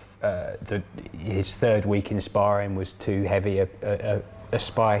result of his third week in sparring was too heavy a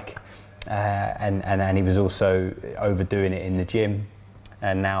spike, and he was also overdoing it in the gym,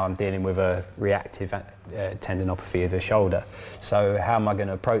 and now I'm dealing with a reactive tendinopathy of the shoulder. So how am I going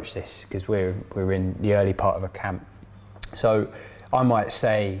to approach this? Because we're in the early part of a camp. So I might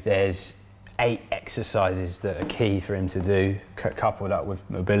say there's 8 exercises that are key for him to do, coupled up with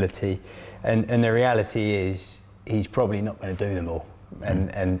mobility. And the reality is, he's probably not going to do them all.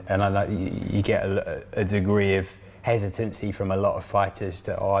 And I know you get a degree of hesitancy from a lot of fighters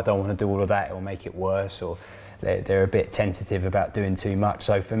that, I don't want to do all of that, it'll make it worse, or they're a bit tentative about doing too much.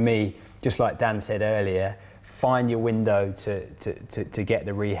 So for me, just like Dan said earlier, find your window to get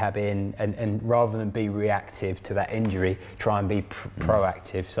the rehab in, and rather than be reactive to that injury, try and be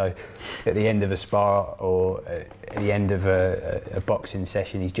proactive. So at the end of a spar or at the end of a boxing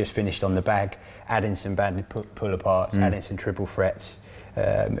session, he's just finished on the bag, adding some banded pull-aparts, adding some triple threats,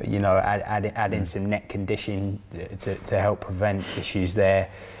 adding some neck conditioning to help prevent issues there.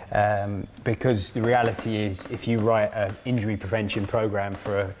 Because the reality is, if you write an injury prevention program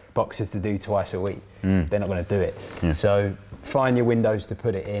for boxers to do twice a week, they're not going to do it. Yeah. So find your windows to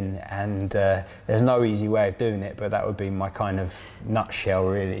put it in, and there's no easy way of doing it, but that would be my kind of nutshell,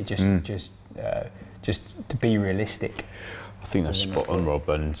 really. Just to be realistic. I think that's spot on, Rob,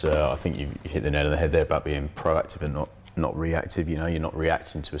 and I think you hit the nail on the head there about being proactive and not reactive. You know, you're not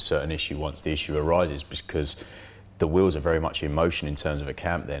reacting to a certain issue once the issue arises, because the wheels are very much in motion in terms of a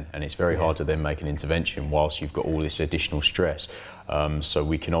camp then, and it's very hard to then make an intervention whilst you've got all this additional stress. So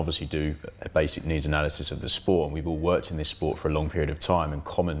we can obviously do a basic needs analysis of the sport, and we've all worked in this sport for a long period of time, and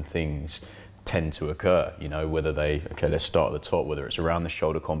common things tend to occur, you know, whether let's start at the top, whether it's around the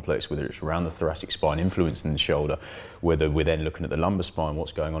shoulder complex, whether it's around the thoracic spine influencing the shoulder, whether we're then looking at the lumbar spine,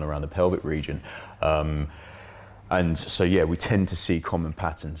 what's going on around the pelvic region. And so, we tend to see common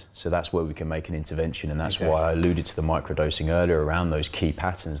patterns. So that's where we can make an intervention. And that's why I alluded to the microdosing earlier around those key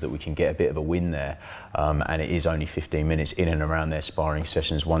patterns, that we can get a bit of a win there. And it is only 15 minutes in and around their sparring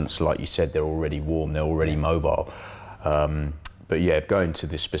sessions. Once, like you said, they're already warm, they're already mobile. But going to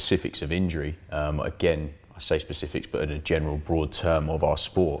the specifics of injury, again, I say specifics, but in a general broad term of our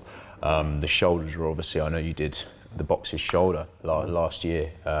sport, the shoulders are obviously, I know you did the boxer's shoulder last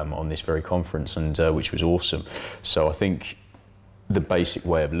year on this very conference, and which was awesome. So I think the basic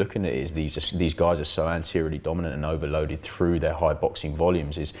way of looking at it is these guys are so anteriorly dominant and overloaded through their high boxing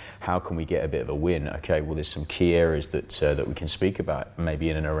volumes, is how can we get a bit of a win? Okay, well, there's some key areas that we can speak about, maybe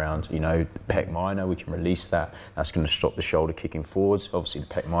in and around, the pec minor. We can release that. That's going to stop the shoulder kicking forwards. Obviously the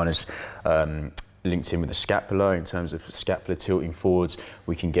pec minor's linked in with the scapula in terms of scapula tilting forwards.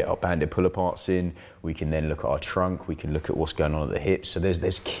 We can get our banded pull-aparts in. We can then look at our trunk. We can look at what's going on at the hips. So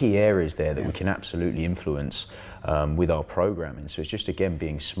there's key areas there that we can absolutely influence with our programming. So it's just, again,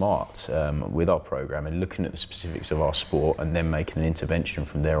 being smart with our program and looking at the specifics of our sport, and then making an intervention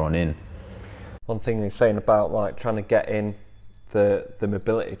from there on in. One thing they're saying about trying to get in the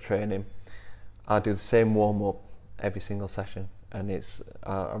mobility training, I do the same warm-up every single session, and it's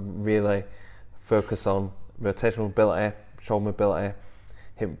I really focus on rotational mobility, shoulder mobility,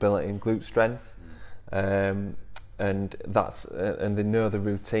 hip mobility, and glute strength, and they know the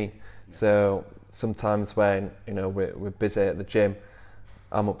routine. So sometimes when we're busy at the gym,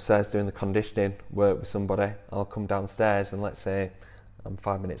 I'm upstairs doing the conditioning work with somebody. I'll come downstairs, and let's say I'm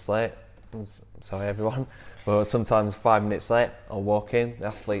 5 minutes late. I'm sorry everyone, but sometimes 5 minutes late, I'll walk in, the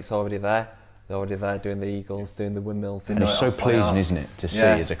athlete's already there. They're already there doing the eagles, doing the windmills. And it's so pleasing, isn't it, to see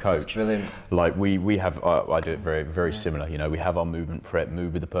as a coach. It's brilliant. Like we have, I do it very, very similar. We have our movement prep,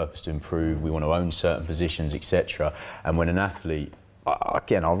 move with the purpose to improve. We want to own certain positions, etc. And when an athlete,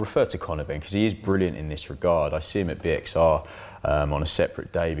 again, I'll refer to Conor Ben because he is brilliant in this regard. I see him at BXR on a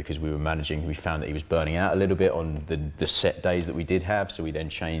separate day because we found that he was burning out a little bit on the set days that we did have. So we then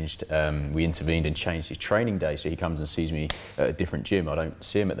changed, we intervened and changed his training day. So he comes and sees me at a different gym. I don't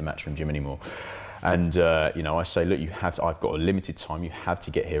see him at the Matchroom gym anymore. And I say, look, I've got a limited time. You have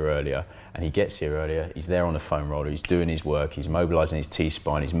to get here earlier. And he gets here earlier. He's there on the foam roller. He's doing his work. He's mobilising his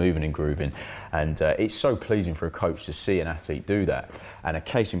T-spine. He's moving and grooving. And it's so pleasing for a coach to see an athlete do that. And a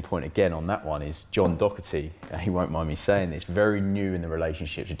case in point again on that one is John Doherty. He won't mind me saying this. Very new in the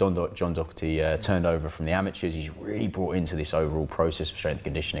relationship. So John Doherty turned over from the amateurs. He's really brought into this overall process of strength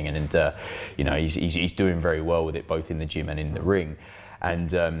conditioning, and he's doing very well with it, both in the gym and in the ring.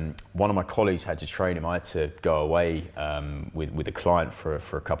 And one of my colleagues had to train him. I had to go away with a client for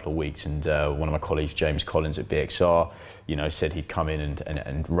a couple of weeks, and one of my colleagues, James Collins at BXR, said he'd come in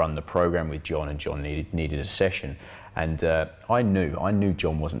and run the program with John, and John needed a session. And I knew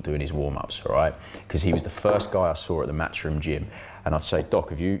John wasn't doing his warm-ups, all right, because he was the first guy I saw at the Matchroom gym. And I'd say,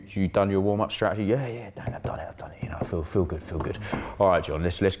 Doc, have you done your warm-up strategy? Yeah, Dan, I've done it. I feel good. All right, John,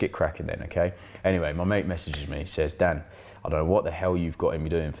 let's get cracking then, okay? Anyway, my mate messages me, he says, Dan, I don't know what the hell you've got him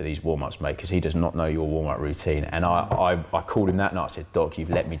doing for these warm-ups, mate, because he does not know your warm-up routine. And I called him that night. I said, Doc, you've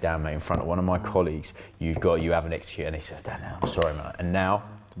let me down, mate, in front of one of my colleagues. You haven't executed. And he said, Dan, I'm sorry, mate. And now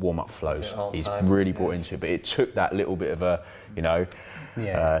warm-up flows. He's time. really brought into it, but it took that little bit of a,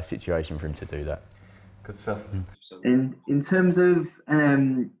 situation for him to do that. Good stuff. In terms of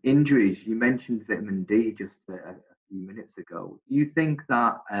injuries, you mentioned vitamin D just a few minutes ago. Do you think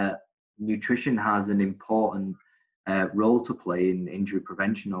that nutrition has an important role to play in injury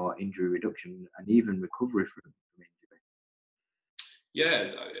prevention or injury reduction and even recovery from injury?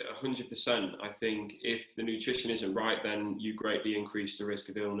 Yeah, 100%. I think if the nutrition isn't right, then you greatly increase the risk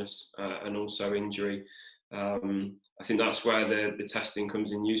of illness and also injury. I think that's where the testing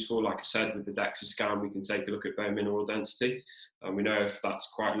comes in useful. Like I said, with the DEXA scan, we can take a look at bone mineral density, and we know if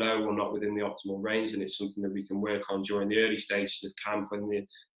that's quite low or not within the optimal range, and it's something that we can work on during the early stages of camp when the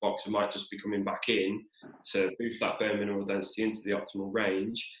boxer might just be coming back in to boost that bone mineral density into the optimal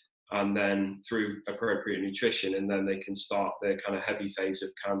range, and then through appropriate nutrition, and then they can start their kind of heavy phase of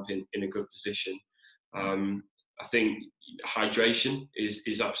camp in a good position. I think hydration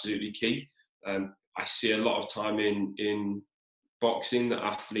is absolutely key. I see a lot of time in boxing that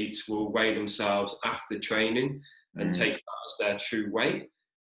athletes will weigh themselves after training and take that as their true weight.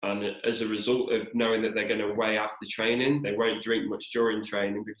 And as a result of knowing that they're going to weigh after training, they won't drink much during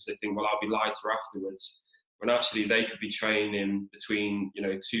training because they think, well, I'll be lighter afterwards. When actually they could be training between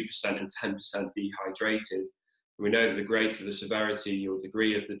 2% and 10% dehydrated. We know that the greater the severity or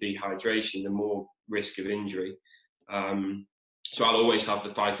degree of the dehydration, the more risk of injury. So I'll always have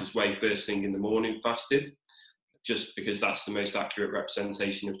the fighters weigh first thing in the morning fasted, just because that's the most accurate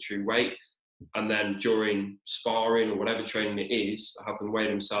representation of true weight. And then during sparring or whatever training it is, have them weigh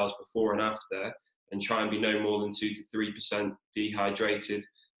themselves before and after and try and be no more than 2 to 3% dehydrated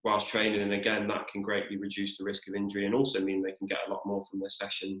whilst training. And again, that can greatly reduce the risk of injury and also mean they can get a lot more from their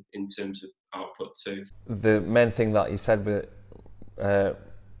session in terms of output too. The main thing that you said with,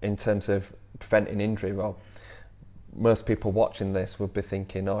 in terms of preventing injury, well, most people watching this would be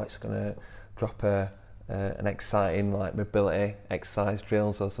thinking, oh, it's going to drop an exciting like mobility exercise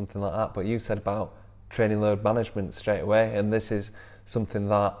drills or something like that. But you said about training load management straight away, and this is something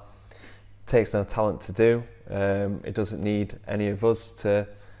that takes no talent to do. It doesn't need any of us to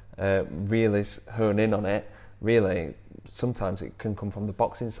really hone in on it. Really, sometimes it can come from the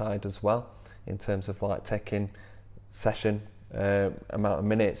boxing side as well, in terms of like taking session amount of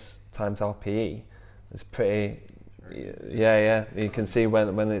minutes times RPE. It's pretty. Yeah. You can see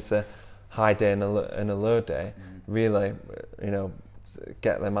when it's a high day and a low day, really,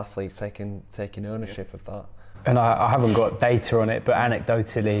 get them athletes taking ownership of that. And I haven't got data on it, but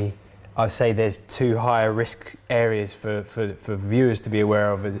anecdotally, I'd say there's two higher risk areas for viewers to be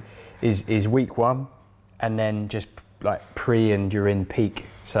aware of is week one, and then just like pre and during peak.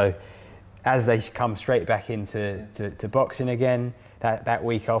 So as they come straight back into boxing again, that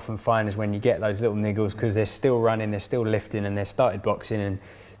week I often find is when you get those little niggles because they're still running, they're still lifting, and they're started boxing, and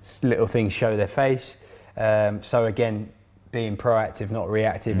little things show their face. So again, being proactive, not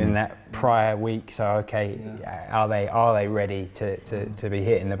reactive in that prior week. So are they ready to be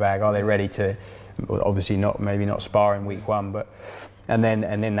hitting the bag? Are they ready to, obviously maybe not spar in week one, but and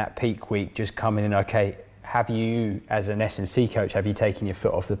then that peak week just coming in. Okay, have you as an S&C coach, have you taken your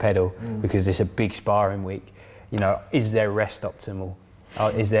foot off the pedal because it's a big sparring week? Is their rest optimal?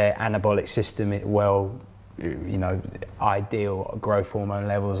 Is their anabolic system ideal growth hormone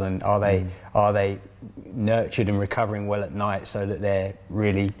levels, and are they nurtured and recovering well at night so that they're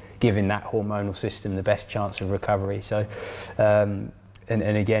really giving that hormonal system the best chance of recovery? So and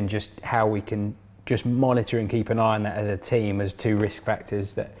again, just how we can just monitor and keep an eye on that as a team as two risk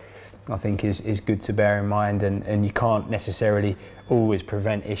factors that I think is good to bear in mind, and you can't necessarily always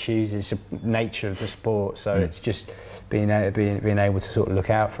prevent issues. It's the nature of the sport, so it's just being able to sort of look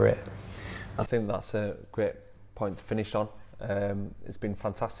out for it. I think that's a great point to finish on. It's been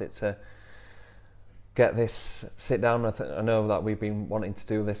fantastic to get this sit down. I know that we've been wanting to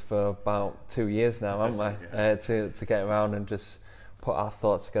do this for about 2 years now, haven't we? To get around and just put our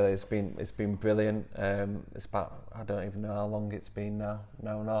thoughts together. It's been brilliant. It's about, I don't even know how long it's been now, an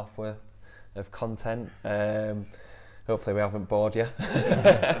hour and a half worth of content. Hopefully we haven't bored you.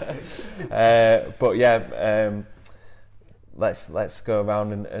 But yeah, let's go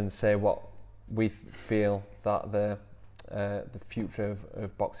around and say what we feel that the future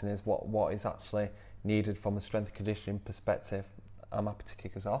of boxing is, what is actually needed from a strength and conditioning perspective. I'm happy to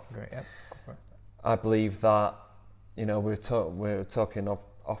kick us off. Great, yeah. Go for it. I believe that we're talking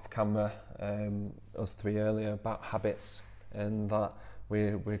off camera, us three earlier, about habits, and that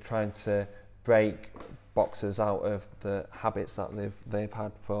we're trying to break boxers out of the habits that they've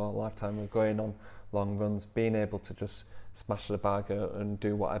had for a lifetime of going on long runs, being able to just smash the bag and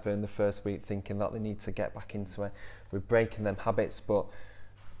do whatever in the first week, thinking that they need to get back into it. We're breaking them habits, but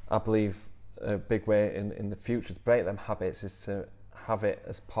I believe a big way in the future to break them habits is to have it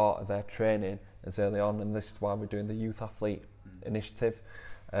as part of their training as early on, and this is why we're doing the Youth Athlete Initiative.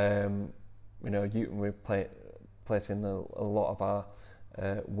 We're placing a lot of our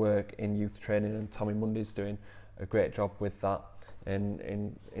work in youth training, and Tommy Mundy's doing a great job with that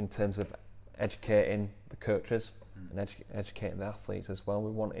in terms of educating the coaches and educating the athletes as well.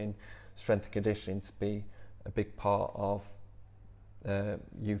 We're wanting strength and conditioning to be a big part of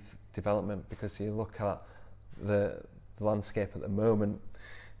youth development, because you look at the landscape at the moment,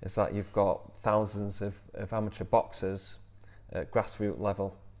 it's like you've got thousands of amateur boxers at grassroots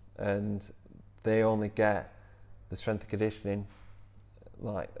level, and they only get the strength and conditioning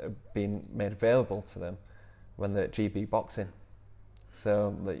being made available to them when they're at GB boxing.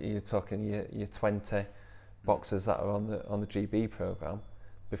 So you're talking your 20 boxers that are on the GB programme.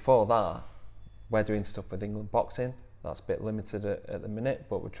 Before that, we're doing stuff with England Boxing. That's a bit limited at the minute,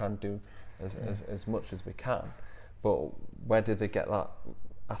 but we're trying to do as much as we can. But where do they get that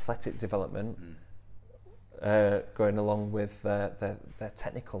athletic development going along with their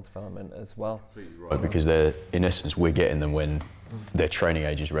technical development as well? Right, because they're, in essence, we're getting them when their training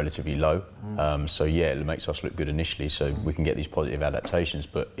age is relatively low. So yeah, it makes us look good initially, so we can get these positive adaptations,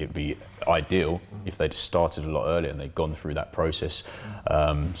 but it'd be ideal if they'd started a lot earlier and they'd gone through that process,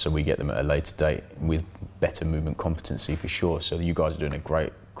 so we get them at a later date with better movement competency for sure. So you guys are doing a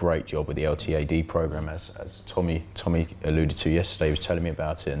great job with the LTAD program, as Tommy alluded to yesterday. He was telling me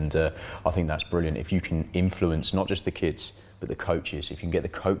about it, and I think that's brilliant. If you can influence not just the kids but the coaches, if you can get the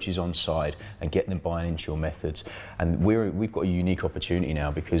coaches on side and get them buying into your methods. And we've got a unique opportunity now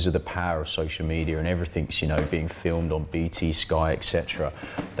because of the power of social media, and everything's being filmed on BT, Sky, etc.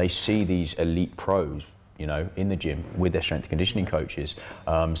 They see these elite pros in the gym with their strength and conditioning coaches,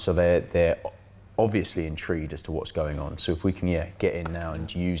 so they're obviously intrigued as to what's going on. So if we can get in now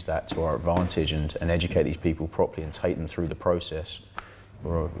and use that to our advantage and educate these people properly and take them through the process.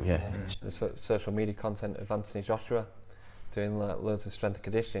 The social media content of Anthony Joshua doing loads of strength and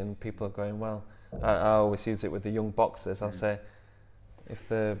conditioning, people are going, well, I always use it with the young boxers. I'll say, if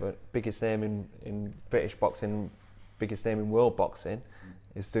the biggest name in British boxing, biggest name in world boxing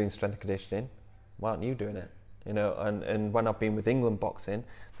is doing strength and conditioning, why aren't you doing it? And when I've been with England boxing,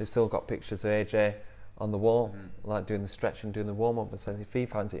 they've still got pictures of AJ on the wall, like doing the stretching, doing the warm-up. And so if he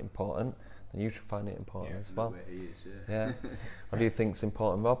finds it important, then you should find it important as well. Where he is, yeah. What do you think's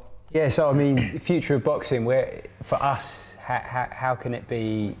important, Rob? Yeah, so I mean, the future of boxing, for us, how can it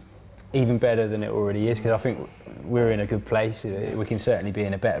be even better than it already is? Because I think we're in a good place. We can certainly be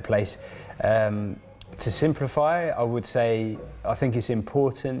in a better place. To simplify, I would say I think it's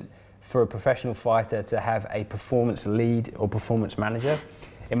important for a professional fighter to have a performance lead or performance manager.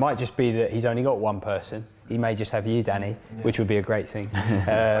 It might just be that he's only got one person. He may just have you, Danny, which would be a great thing.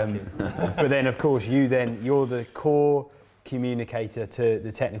 But then, of course, you're the core communicator to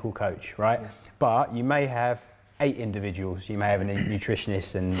the technical coach, right? Yeah. But you may have 8 individuals. You may have a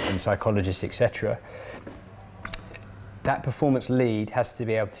nutritionist and psychologist, etc. That performance lead has to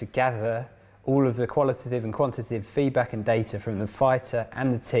be able to gather all of the qualitative and quantitative feedback and data from the fighter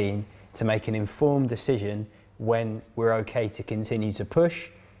and the team to make an informed decision when we're okay to continue to push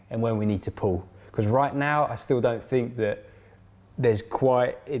and when we need to pull. Because right now, I still don't think that there's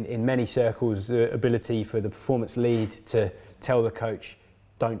quite, in many circles, the ability for the performance lead to tell the coach,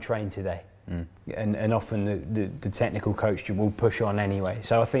 don't train today. And often the technical coach will push on anyway.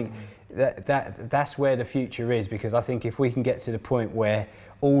 So I think that's where the future is, because I think if we can get to the point where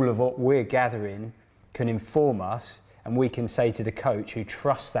all of what we're gathering can inform us, and we can say to the coach who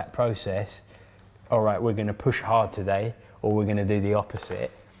trusts that process, all right, we're going to push hard today, or we're going to do the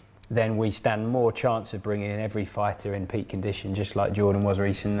opposite, then we stand more chance of bringing every fighter in peak condition, just like Jordan was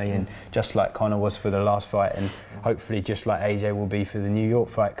recently, and just like Conor was for the last fight, and hopefully just like AJ will be for the New York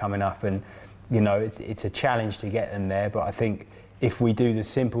fight coming up. And it's a challenge to get them there, but I think if we do the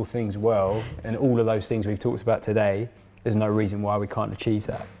simple things well, and all of those things we've talked about today, there's no reason why we can't achieve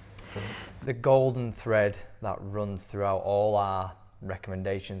that. The golden thread that runs throughout all our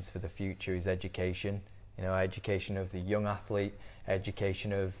recommendations for the future is education. Education of the young athlete,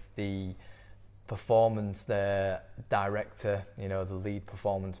 education of the performance director, the lead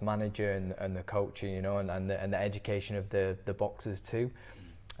performance manager, and the coaching, and the education of the boxers too.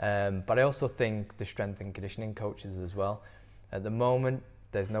 But I also think the strength and conditioning coaches as well. At the moment,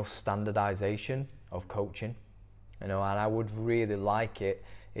 there's no standardization of coaching, and I would really like it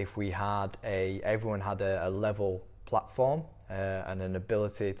if we had everyone had a level platform and an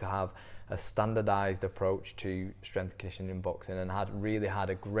ability to have a standardized approach to strength and conditioning in boxing, and had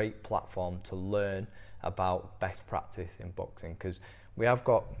a great platform to learn about best practice in boxing, because we have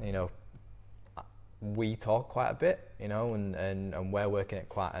got, you know, we talk quite a bit, you know, and we're working at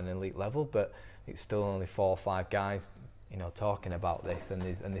quite an elite level, but it's still only 4 or 5 guys, you know, talking about this, and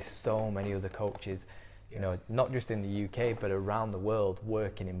there's so many other coaches, you know, not just in the UK but around the world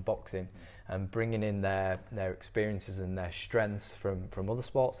working in boxing and bringing in their experiences and their strengths from other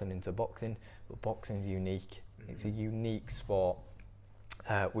sports and into boxing. But boxing's unique. It's a unique sport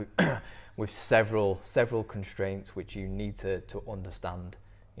with several constraints which you need to understand,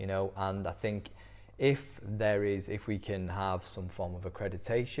 you know. And I think if we can have some form of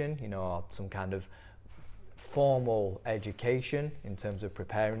accreditation, you know, or some kind of formal education in terms of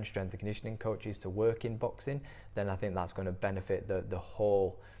preparing strength and conditioning coaches to work in boxing, then I think that's going to benefit the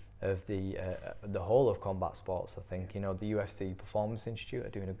whole of the whole of combat sports. I think, you know, the UFC Performance Institute are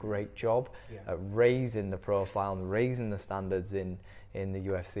doing a great job at raising the profile and raising the standards in the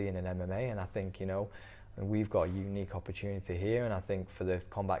UFC and in MMA, and I think, you know, we've got a unique opportunity here, and I think for the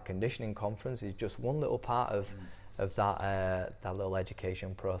Combat Conditioning Conference is just one little part of that little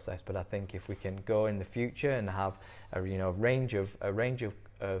education process. But I think if we can go in the future and have a range of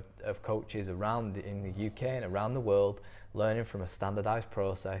coaches around in the UK and around the world, learning from a standardised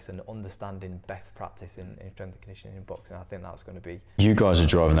process and understanding best practice in strength and conditioning in boxing, I think that's going to be. You guys are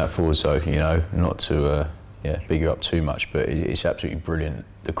driving that forward, so, you know, not to big you up too much, but it's absolutely brilliant,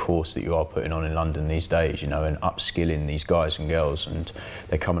 the course that you are putting on in London these days, you know, and upskilling these guys and girls, and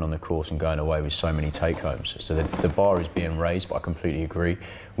they're coming on the course and going away with so many take-homes. So the bar is being raised, but I completely agree.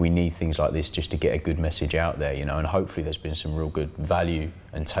 We need things like this just to get a good message out there, you know, and hopefully there's been some real good value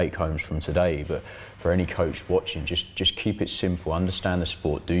and take-homes from today. But for any coach watching, just keep it simple, understand the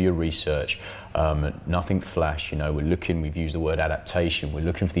sport, do your research, nothing flash, you know. We've used the word adaptation, we're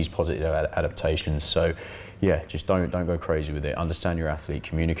looking for these positive adaptations. So yeah, just don't go crazy with it. Understand your athlete,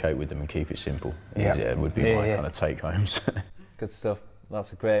 communicate with them, and keep it simple. Yeah, it would be my kind of take homes. Good stuff.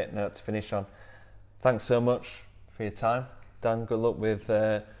 That's a great note to finish on. Thanks so much for your time, Dan. Good luck with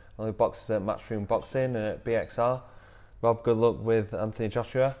all the boxers at Matchroom Boxing and at BXR. Rob, good luck with Anthony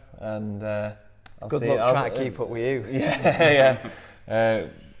Joshua, and good luck trying to keep up with you. Yeah.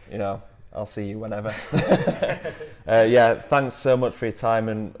 You know, I'll see you whenever. Thanks so much for your time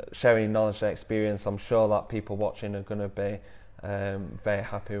and sharing your knowledge and experience. I'm sure that people watching are going to be very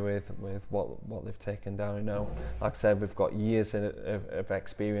happy with what they've taken down. You know, like I said, we've got years of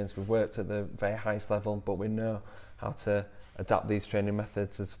experience. We've worked at the very highest level, but we know how to adapt these training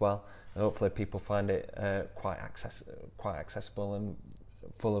methods as well. And hopefully people find it quite accessible and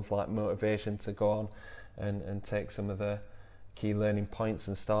full of like motivation to go on and take some of the key learning points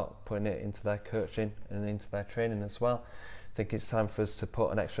and start putting it into their coaching and into their training as well. I think it's time for us to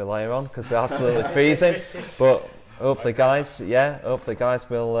put an extra layer on because we're absolutely freezing. But hopefully, guys,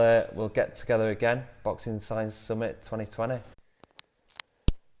 we'll get together again. Boxing Science Summit 2020.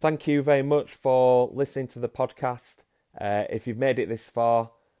 Thank you very much for listening to the podcast. If you've made it this far,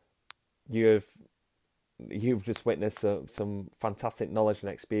 you've just witnessed some fantastic knowledge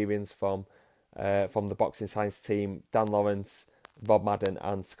and experience from the Boxing Science team, Dan Lawrence, Rob Madden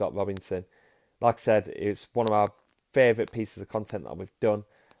and Scott Robinson. Like I said, it's one of our favourite pieces of content that we've done,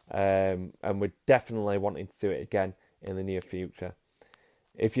 and we're definitely wanting to do it again in the near future.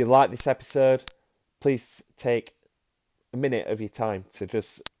 If you like this episode, please take a minute of your time to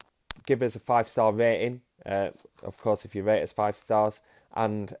just give us a 5-star rating, of course if you rate us 5 stars,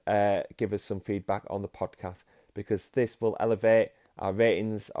 and give us some feedback on the podcast, because this will elevate our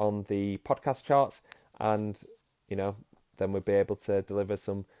ratings on the podcast charts, and you know, then we'll be able to deliver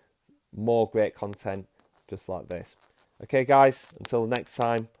some more great content just like this. Okay guys, until next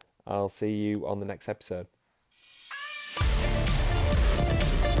time, I'll see you on the next episode.